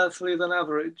unearthly than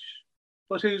average,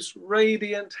 but whose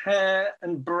radiant hair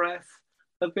and breath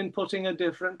have been putting a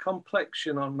different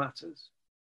complexion on matters.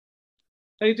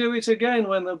 They do it again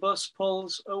when the bus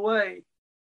pulls away,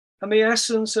 and the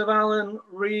essence of Alan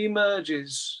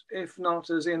re-emerges, if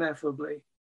not as ineffably.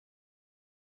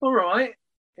 All right,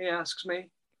 he asks me,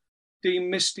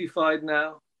 demystified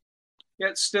now,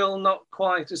 yet still not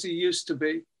quite as he used to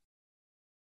be.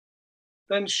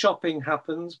 Then shopping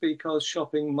happens because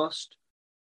shopping must,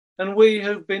 and we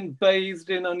who've been bathed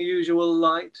in unusual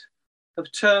light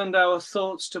have turned our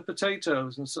thoughts to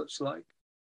potatoes and such like.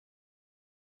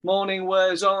 Morning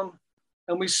wears on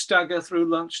and we stagger through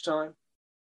lunchtime.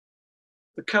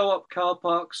 The Co-op car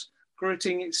park's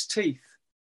gritting its teeth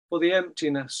for the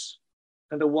emptiness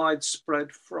and a widespread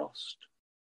frost.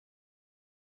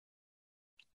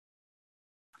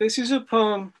 This is a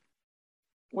poem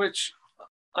which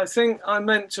I think I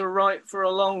meant to write for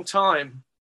a long time,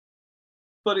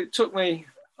 but it took me,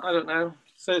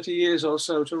 30 years or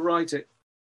so to write it.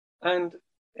 And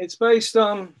it's based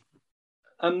on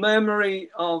a memory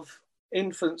of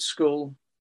infant school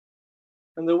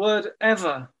and the word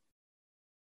ever,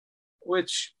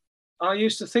 which I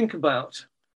used to think about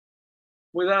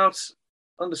without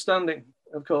understanding,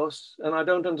 of course, and I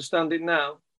don't understand it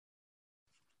now.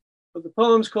 But the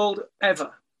poem's called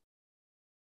Ever.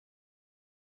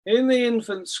 In the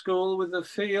infant school with the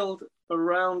field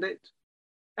around it,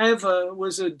 ever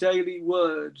was a daily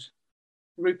word,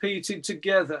 repeated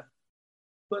together,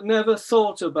 but never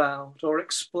thought about or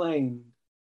explained.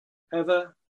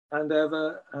 Ever and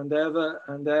ever and ever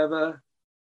and ever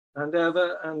and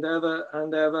ever and ever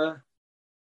and ever.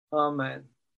 Amen.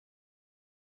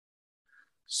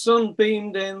 Sun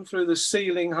beamed in through the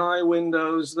ceiling-high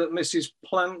windows that Mrs.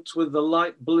 Plant with the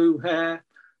light blue hair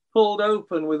pulled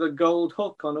open with a gold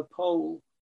hook on a pole.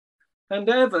 And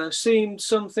ever seemed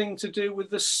something to do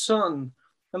with the sun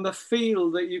and the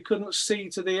field that you couldn't see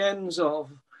to the ends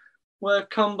of, where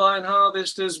combine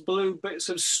harvesters blew bits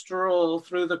of straw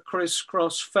through the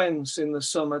crisscross fence in the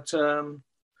summer term.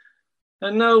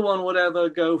 And no one would ever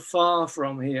go far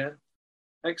from here,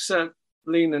 except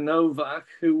Lena Novak,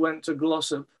 who went to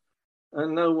Glossop,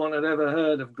 and no one had ever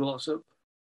heard of Glossop.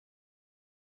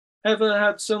 Ever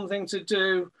had something to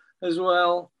do as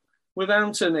well with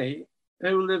Anthony,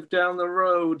 who lived down the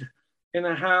road in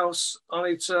a house on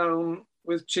its own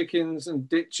with chickens and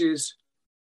ditches,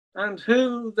 and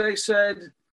who, they said,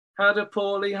 had a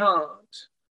poorly heart,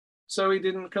 so he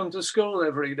didn't come to school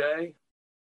every day.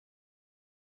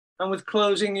 And with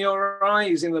closing your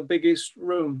eyes in the biggest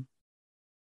room,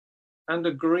 and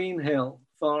a green hill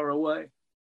far away.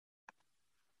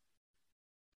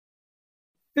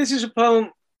 This is a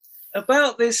poem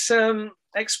about this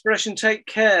expression, take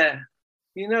care.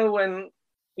 You know, when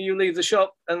you leave the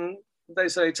shop and they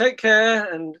say, take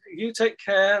care, and you take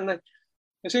care, and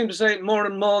they seem to say it more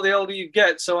and more the older you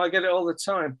get, so I get it all the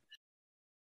time.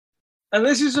 And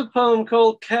this is a poem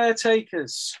called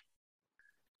Caretakers.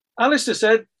 Alistair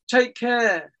said, take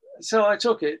care, so I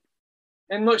took it,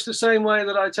 in much the same way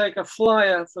that I take a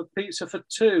flyer for pizza for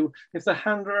two if the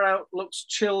hander out looks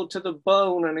chilled to the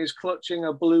bone and is clutching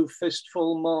a blue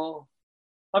fistful more.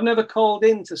 I've never called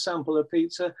in to sample a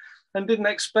pizza and didn't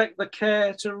expect the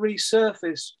care to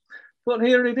resurface. But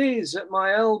here it is at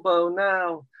my elbow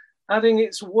now, adding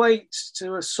its weight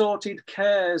to assorted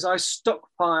cares I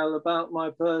stockpile about my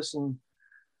person.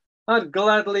 I'd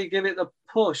gladly give it the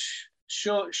push,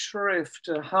 short shrift,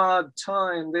 a hard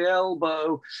time, the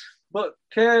elbow, but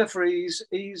carefree's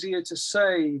easier to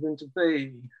say than to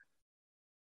be.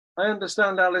 I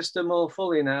understand Alistair more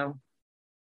fully now.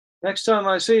 Next time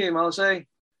I see him, I'll say,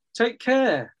 take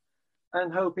care,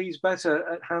 and hope he's better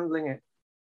at handling it.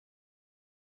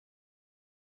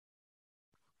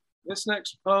 This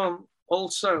next poem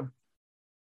also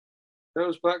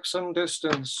goes back some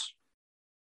distance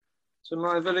to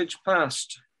my village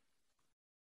past.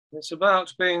 It's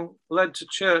about being led to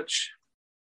church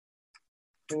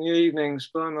in the evenings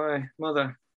by my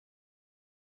mother.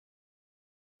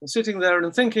 And sitting there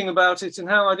and thinking about it and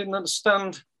how I didn't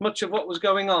understand much of what was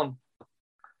going on.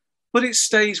 But it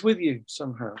stays with you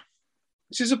somehow.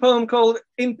 This is a poem called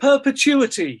In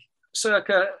Perpetuity,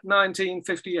 circa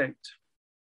 1958.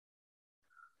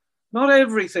 Not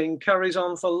everything carries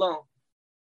on for long.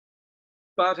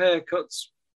 Bad haircuts,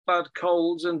 bad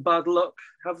colds and bad luck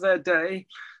have their day,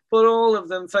 but all of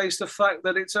them face the fact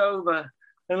that it's over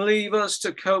and leave us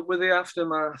to cope with the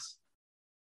aftermath.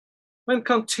 When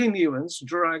continuance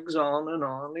drags on and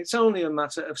on, it's only a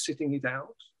matter of sitting it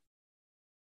out.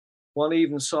 One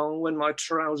evensong, when my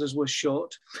trousers were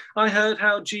short, I heard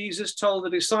how Jesus told the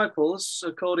disciples,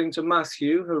 according to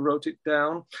Matthew, who wrote it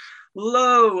down,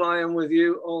 lo, I am with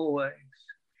you always.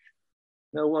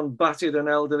 No one batted an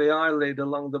elderly eyelid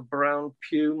along the brown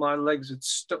pew my legs had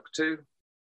stuck to.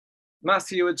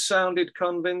 Matthew had sounded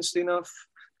convinced enough.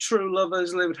 True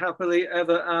lovers lived happily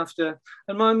ever after,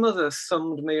 and my mother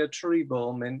thumbed me a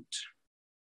Trebor mint.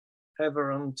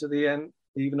 Ever unto the end,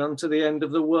 even unto the end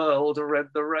of the world, read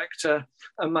the rector,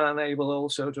 a man able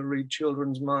also to read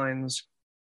children's minds.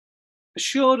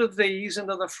 Assured of these and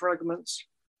other fragments,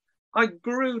 I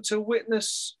grew to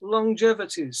witness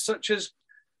longevities, such as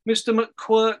Mr.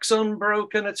 McQuirk's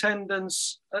unbroken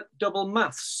attendance at double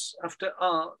maths after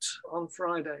art on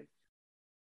Friday.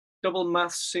 Double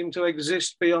maths seemed to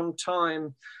exist beyond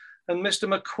time, and Mr.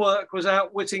 McQuirk was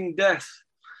outwitting death,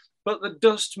 but the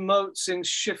dust motes in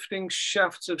shifting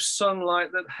shafts of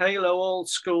sunlight that halo all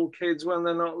school kids when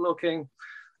they're not looking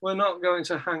were not going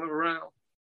to hang around.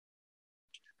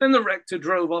 Then the rector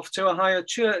drove off to a higher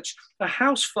church. A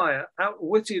house fire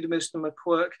outwitted Mr.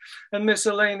 McQuirk, and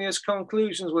miscellaneous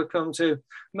conclusions were come to,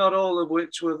 not all of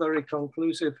which were very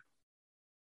conclusive.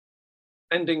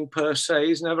 Ending per se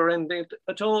is never ended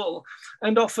at all,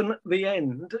 and often the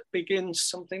end begins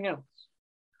something else.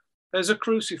 There's a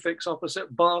crucifix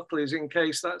opposite Barclays in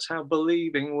case that's how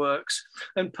believing works,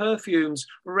 and perfumes,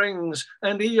 rings,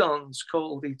 and eons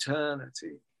called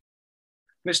eternity.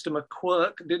 Mr.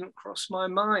 McQuirk didn't cross my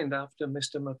mind after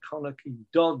Mr. McConaughey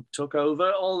Dodd took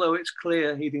over, although it's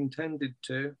clear he'd intended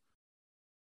to.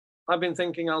 I've been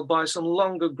thinking I'll buy some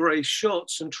longer grey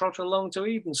shorts and trot along to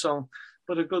Evensong,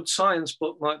 but a good science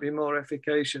book might be more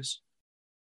efficacious.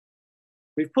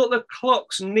 We've put the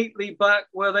clocks neatly back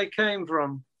where they came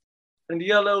from, and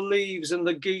yellow leaves and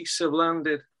the geese have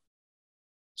landed.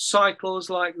 Cycles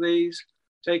like these,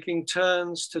 taking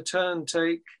turns to turn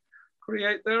take,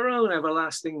 create their own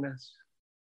everlastingness.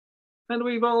 And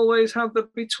we've always had the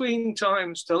between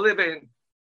times to live in.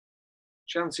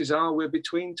 Chances are we're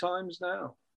between times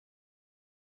now.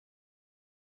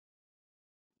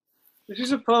 This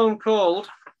is a poem called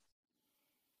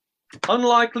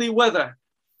Unlikely Weather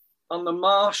on the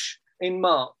Marsh in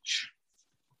March.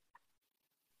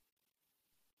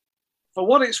 For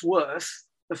what it's worth,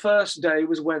 the first day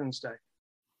was Wednesday.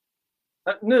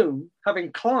 At noon,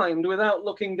 having climbed without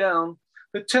looking down,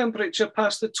 the temperature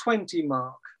passed the 20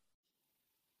 mark.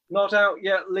 Not out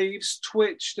yet leaves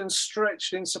twitched and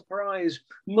stretched in surprise.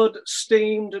 Mud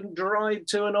steamed and dried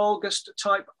to an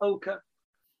August-type ochre.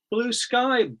 Blue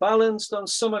sky balanced on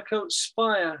Summercote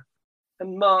spire,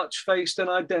 and March faced an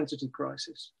identity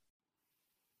crisis.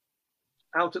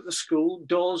 Out at the school,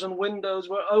 doors and windows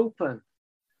were open.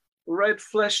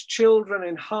 Red-fleshed children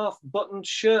in half-buttoned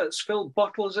shirts filled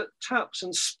bottles at taps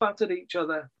and spat at each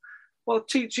other, while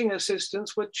teaching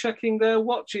assistants were checking their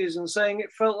watches and saying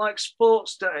it felt like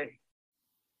sports day.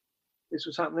 This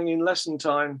was happening in lesson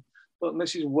time, but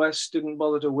Mrs. West didn't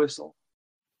bother to whistle.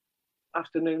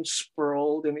 Afternoon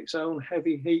sprawled in its own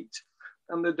heavy heat,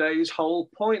 and the day's whole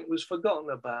point was forgotten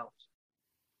about.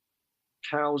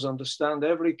 Cows understand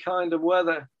every kind of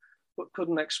weather, but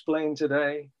couldn't explain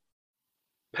today.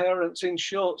 Parents in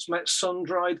shorts met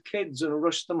sun-dried kids and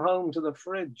rushed them home to the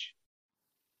fridge.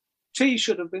 Tea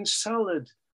should have been salad.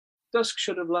 Dusk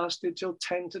should have lasted till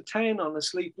 10 to 10 on a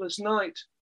sleepless night.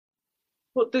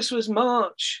 But this was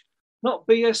March, not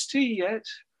BST yet,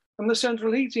 and the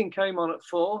central heating came on at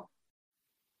 4.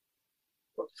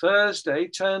 But Thursday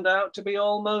turned out to be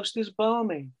almost as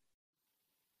balmy.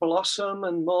 Blossom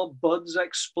and more buds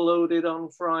exploded on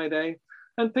Friday,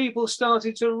 and people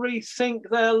started to rethink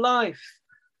their life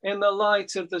in the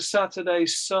light of the Saturday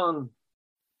sun.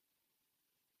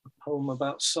 A poem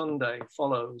about Sunday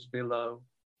follows below,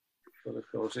 but of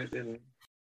course it didn't.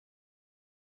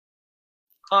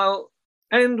 I'll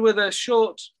end with a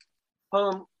short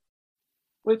poem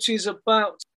which is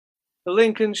about the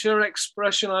Lincolnshire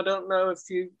expression. I don't know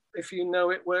if you know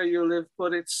it where you live,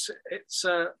 but it's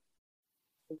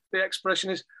the expression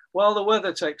is while the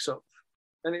weather takes up,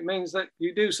 and it means that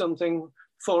you do something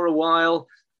for a while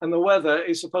and the weather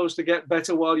is supposed to get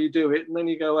better while you do it, and then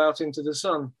you go out into the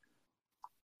sun.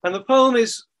 And the poem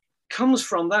comes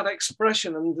from that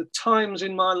expression, and the times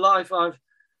in my life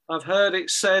I've heard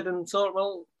it said and thought,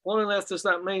 well, what on earth does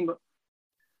that mean?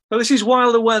 But this is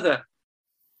while the weather.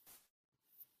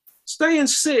 Stay and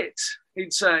sit,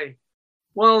 he'd say,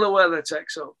 while the weather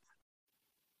takes up.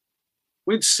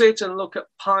 We'd sit and look at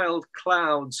piled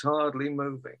clouds hardly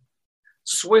moving,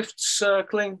 swift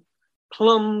circling,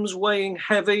 plums weighing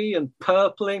heavy and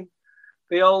purpling,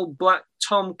 the old black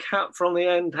tomcat from the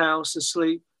end house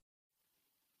asleep,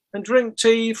 and drink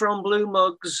tea from blue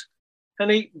mugs and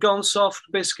eat gone soft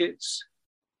biscuits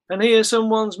and hear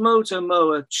someone's motor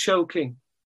mower choking,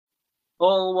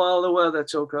 all while the weather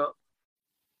took up.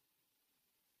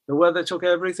 The weather took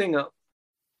everything up,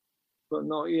 but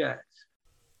not yet.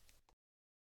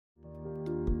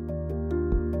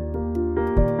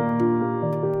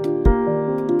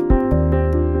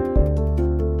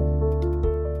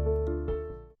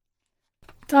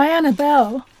 Diana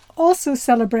Bell also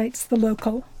celebrates the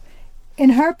local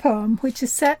in her poem, which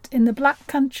is set in the Black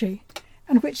Country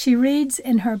and which she reads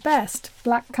in her best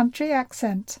Black Country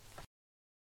accent.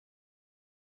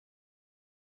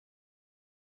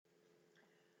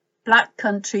 Black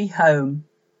Country Home.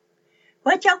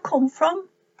 Where'd you come from?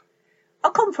 I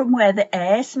come from where the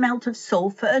air smelt of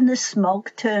sulphur and the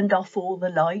smog turned off all the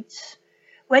lights,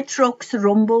 where trucks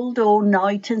rumbled all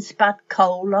night and spat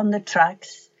coal on the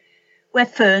tracks, where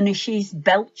furnaces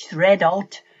belched red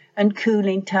hot and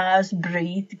cooling towers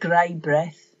breathed grey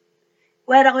breath,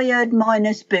 where I heard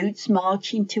miners' boots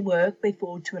marching to work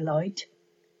before twilight,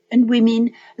 and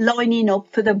women lining up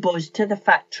for the buzz to the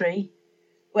factory,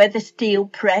 where the steel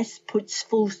press puts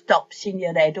full stops in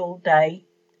your head all day,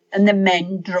 and the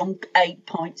men drunk 8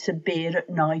 pints of beer at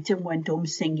night and went home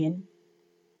singing.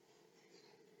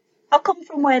 I come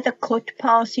from where the cut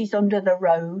passes under the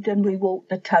road and we walk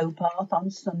the towpath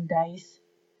on Sundays,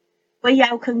 where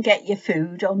you can get your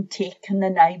food on tick and the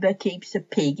neighbour keeps a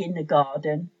pig in the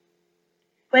garden,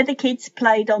 where the kids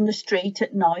played on the street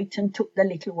at night and took the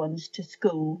little ones to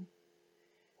school,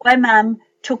 where Mam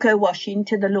took her washing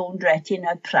to the laundrette in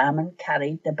her pram and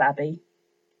carried the baby,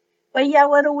 where you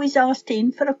were always asked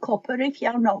in for a copper if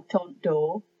you knocked on the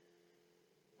door,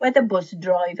 where the bus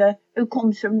driver who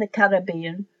comes from the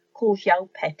Caribbean calls you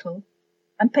petal,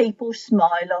 and people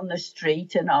smile on the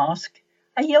street and ask,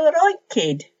 "Are you all right,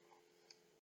 kid?"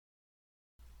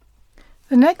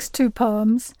 The next two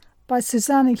poems, by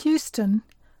Susanna Houston,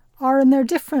 are in their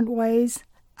different ways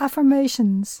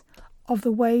affirmations of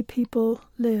the way people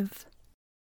live.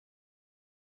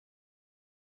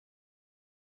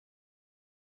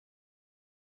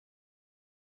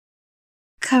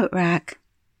 Coat rack.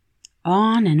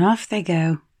 On and off they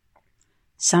go,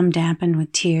 some dampened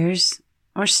with tears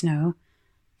or snow,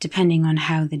 depending on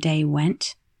how the day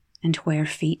went and where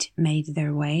feet made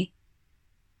their way.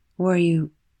 Were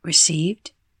you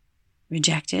received?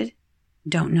 Rejected?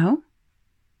 Don't know?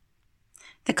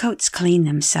 The coats clean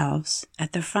themselves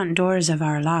at the front doors of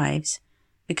our lives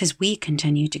because we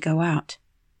continue to go out,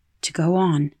 to go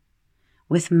on,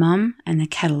 with Mum and the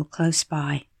kettle close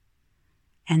by,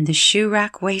 and the shoe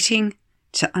rack waiting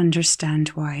to understand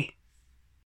why.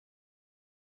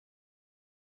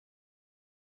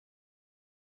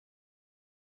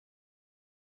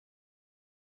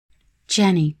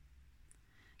 Jenny.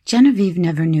 Genevieve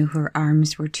never knew her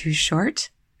arms were too short,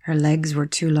 her legs were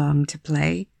too long to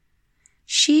play.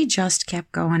 She just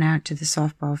kept going out to the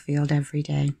softball field every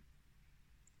day.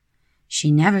 She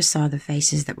never saw the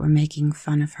faces that were making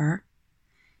fun of her.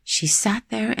 She sat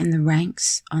there in the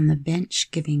ranks on the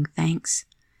bench giving thanks,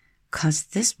 'cause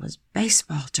this was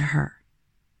baseball to her.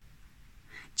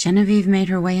 Genevieve made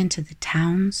her way into the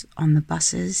towns, on the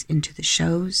buses, into the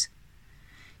shows.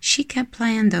 She kept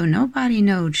playing, though nobody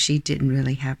knowed she didn't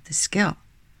really have the skill.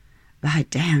 By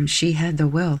damn, she had the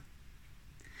will.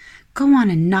 Go on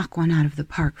and knock one out of the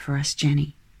park for us,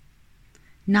 Jenny.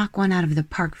 Knock one out of the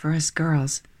park for us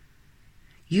girls.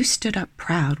 You stood up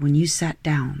proud when you sat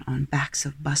down on backs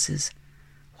of buses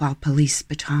while police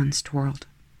batons twirled.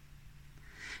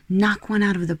 Knock one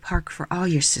out of the park for all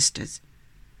your sisters.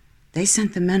 They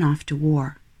sent the men off to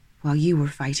war while you were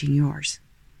fighting yours.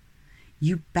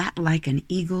 You bat like an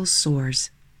eagle soars.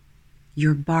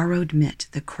 Your borrowed mitt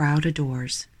the crowd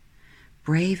adores.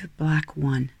 Brave black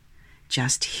one,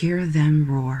 just hear them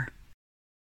roar.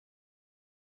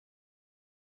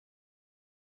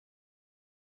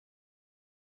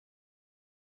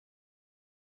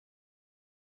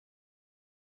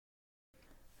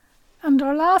 And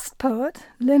our last poet,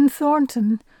 Lynn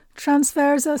Thornton,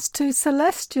 transfers us to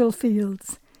celestial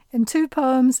fields in two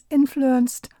poems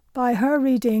influenced by her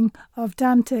reading of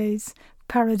Dante's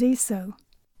Paradiso.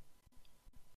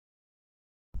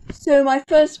 So my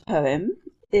first poem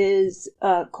is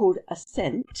called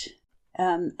Ascent,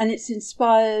 and it's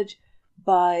inspired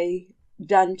by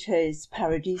Dante's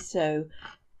Paradiso,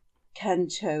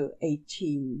 Canto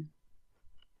 18.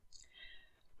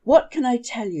 What can I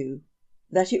tell you?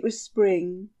 That it was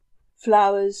spring,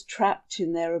 flowers trapped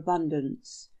in their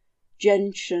abundance,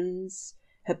 gentians,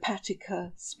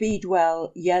 hepatica,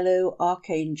 speedwell, yellow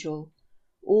archangel,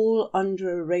 all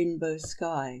under a rainbow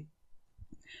sky.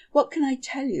 What can I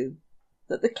tell you?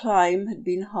 That the climb had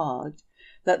been hard,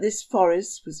 that this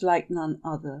forest was like none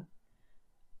other,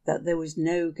 that there was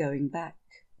no going back.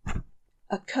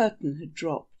 A curtain had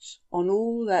dropped on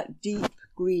all that deep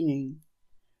greening.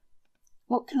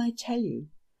 What can I tell you?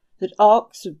 That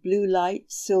arcs of blue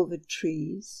light silvered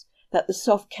trees, that the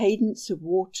soft cadence of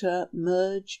water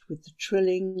merged with the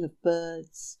trilling of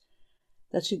birds,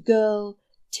 that a girl,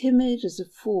 timid as a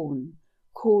fawn,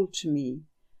 called to me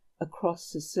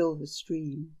across the silver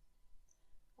stream.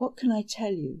 What can I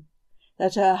tell you?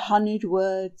 That her honeyed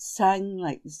words sang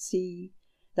like the sea,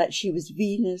 that she was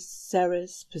Venus,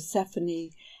 Ceres,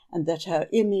 Persephone, and that her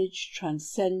image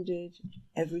transcended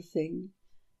everything,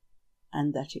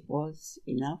 and that it was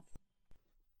enough.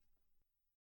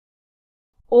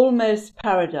 Almost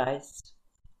Paradise,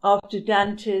 after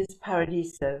Dante's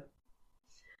Paradiso.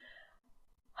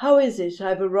 How is it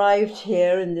I've arrived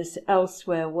here in this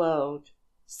elsewhere world,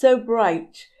 so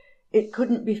bright it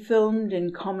couldn't be filmed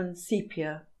in common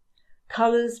sepia,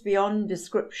 colours beyond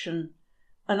description,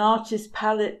 an artist's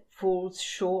palette falls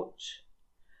short.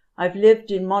 I've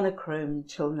lived in monochrome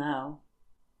till now.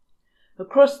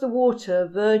 Across the water,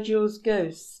 Virgil's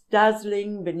ghosts,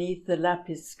 dazzling beneath the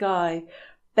lapis sky,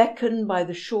 beckon by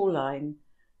the shoreline,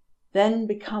 then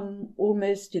become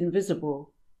almost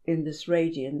invisible in this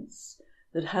radiance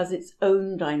that has its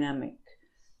own dynamic,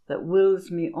 that wills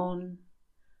me on.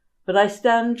 But I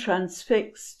stand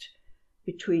transfixed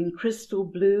between crystal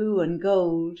blue and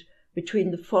gold,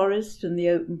 between the forest and the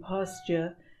open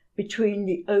pasture, between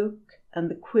the oak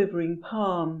and the quivering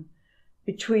palm,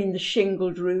 between the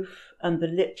shingled roof and the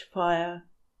lit fire.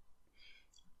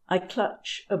 I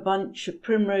clutch a bunch of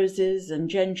primroses and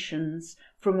gentians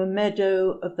from a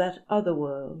meadow of that other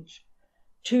world,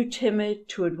 too timid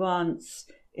to advance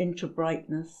into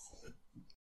brightness.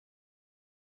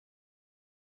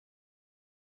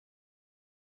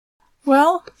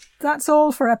 Well, that's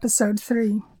all for episode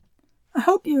 3. I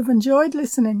hope you've enjoyed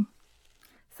listening.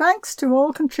 Thanks to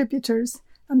all contributors,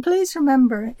 and please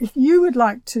remember, if you would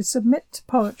like to submit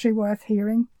poetry worth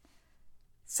hearing,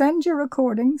 send your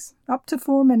recordings, up to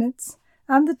 4 minutes,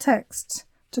 and the texts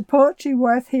to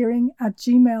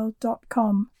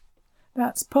poetryworthhearing@gmail.com.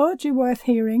 That's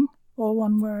poetryworthhearing, all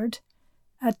one word,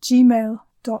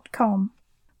 @gmail.com.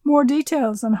 More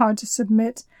details on how to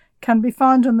submit can be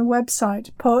found on the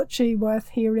website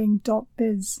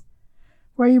poetryworthhearing.biz,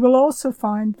 where you will also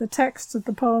find the texts of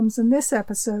the poems in this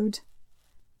episode,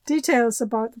 details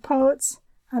about the poets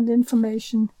and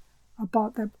information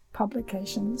about their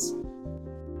publications.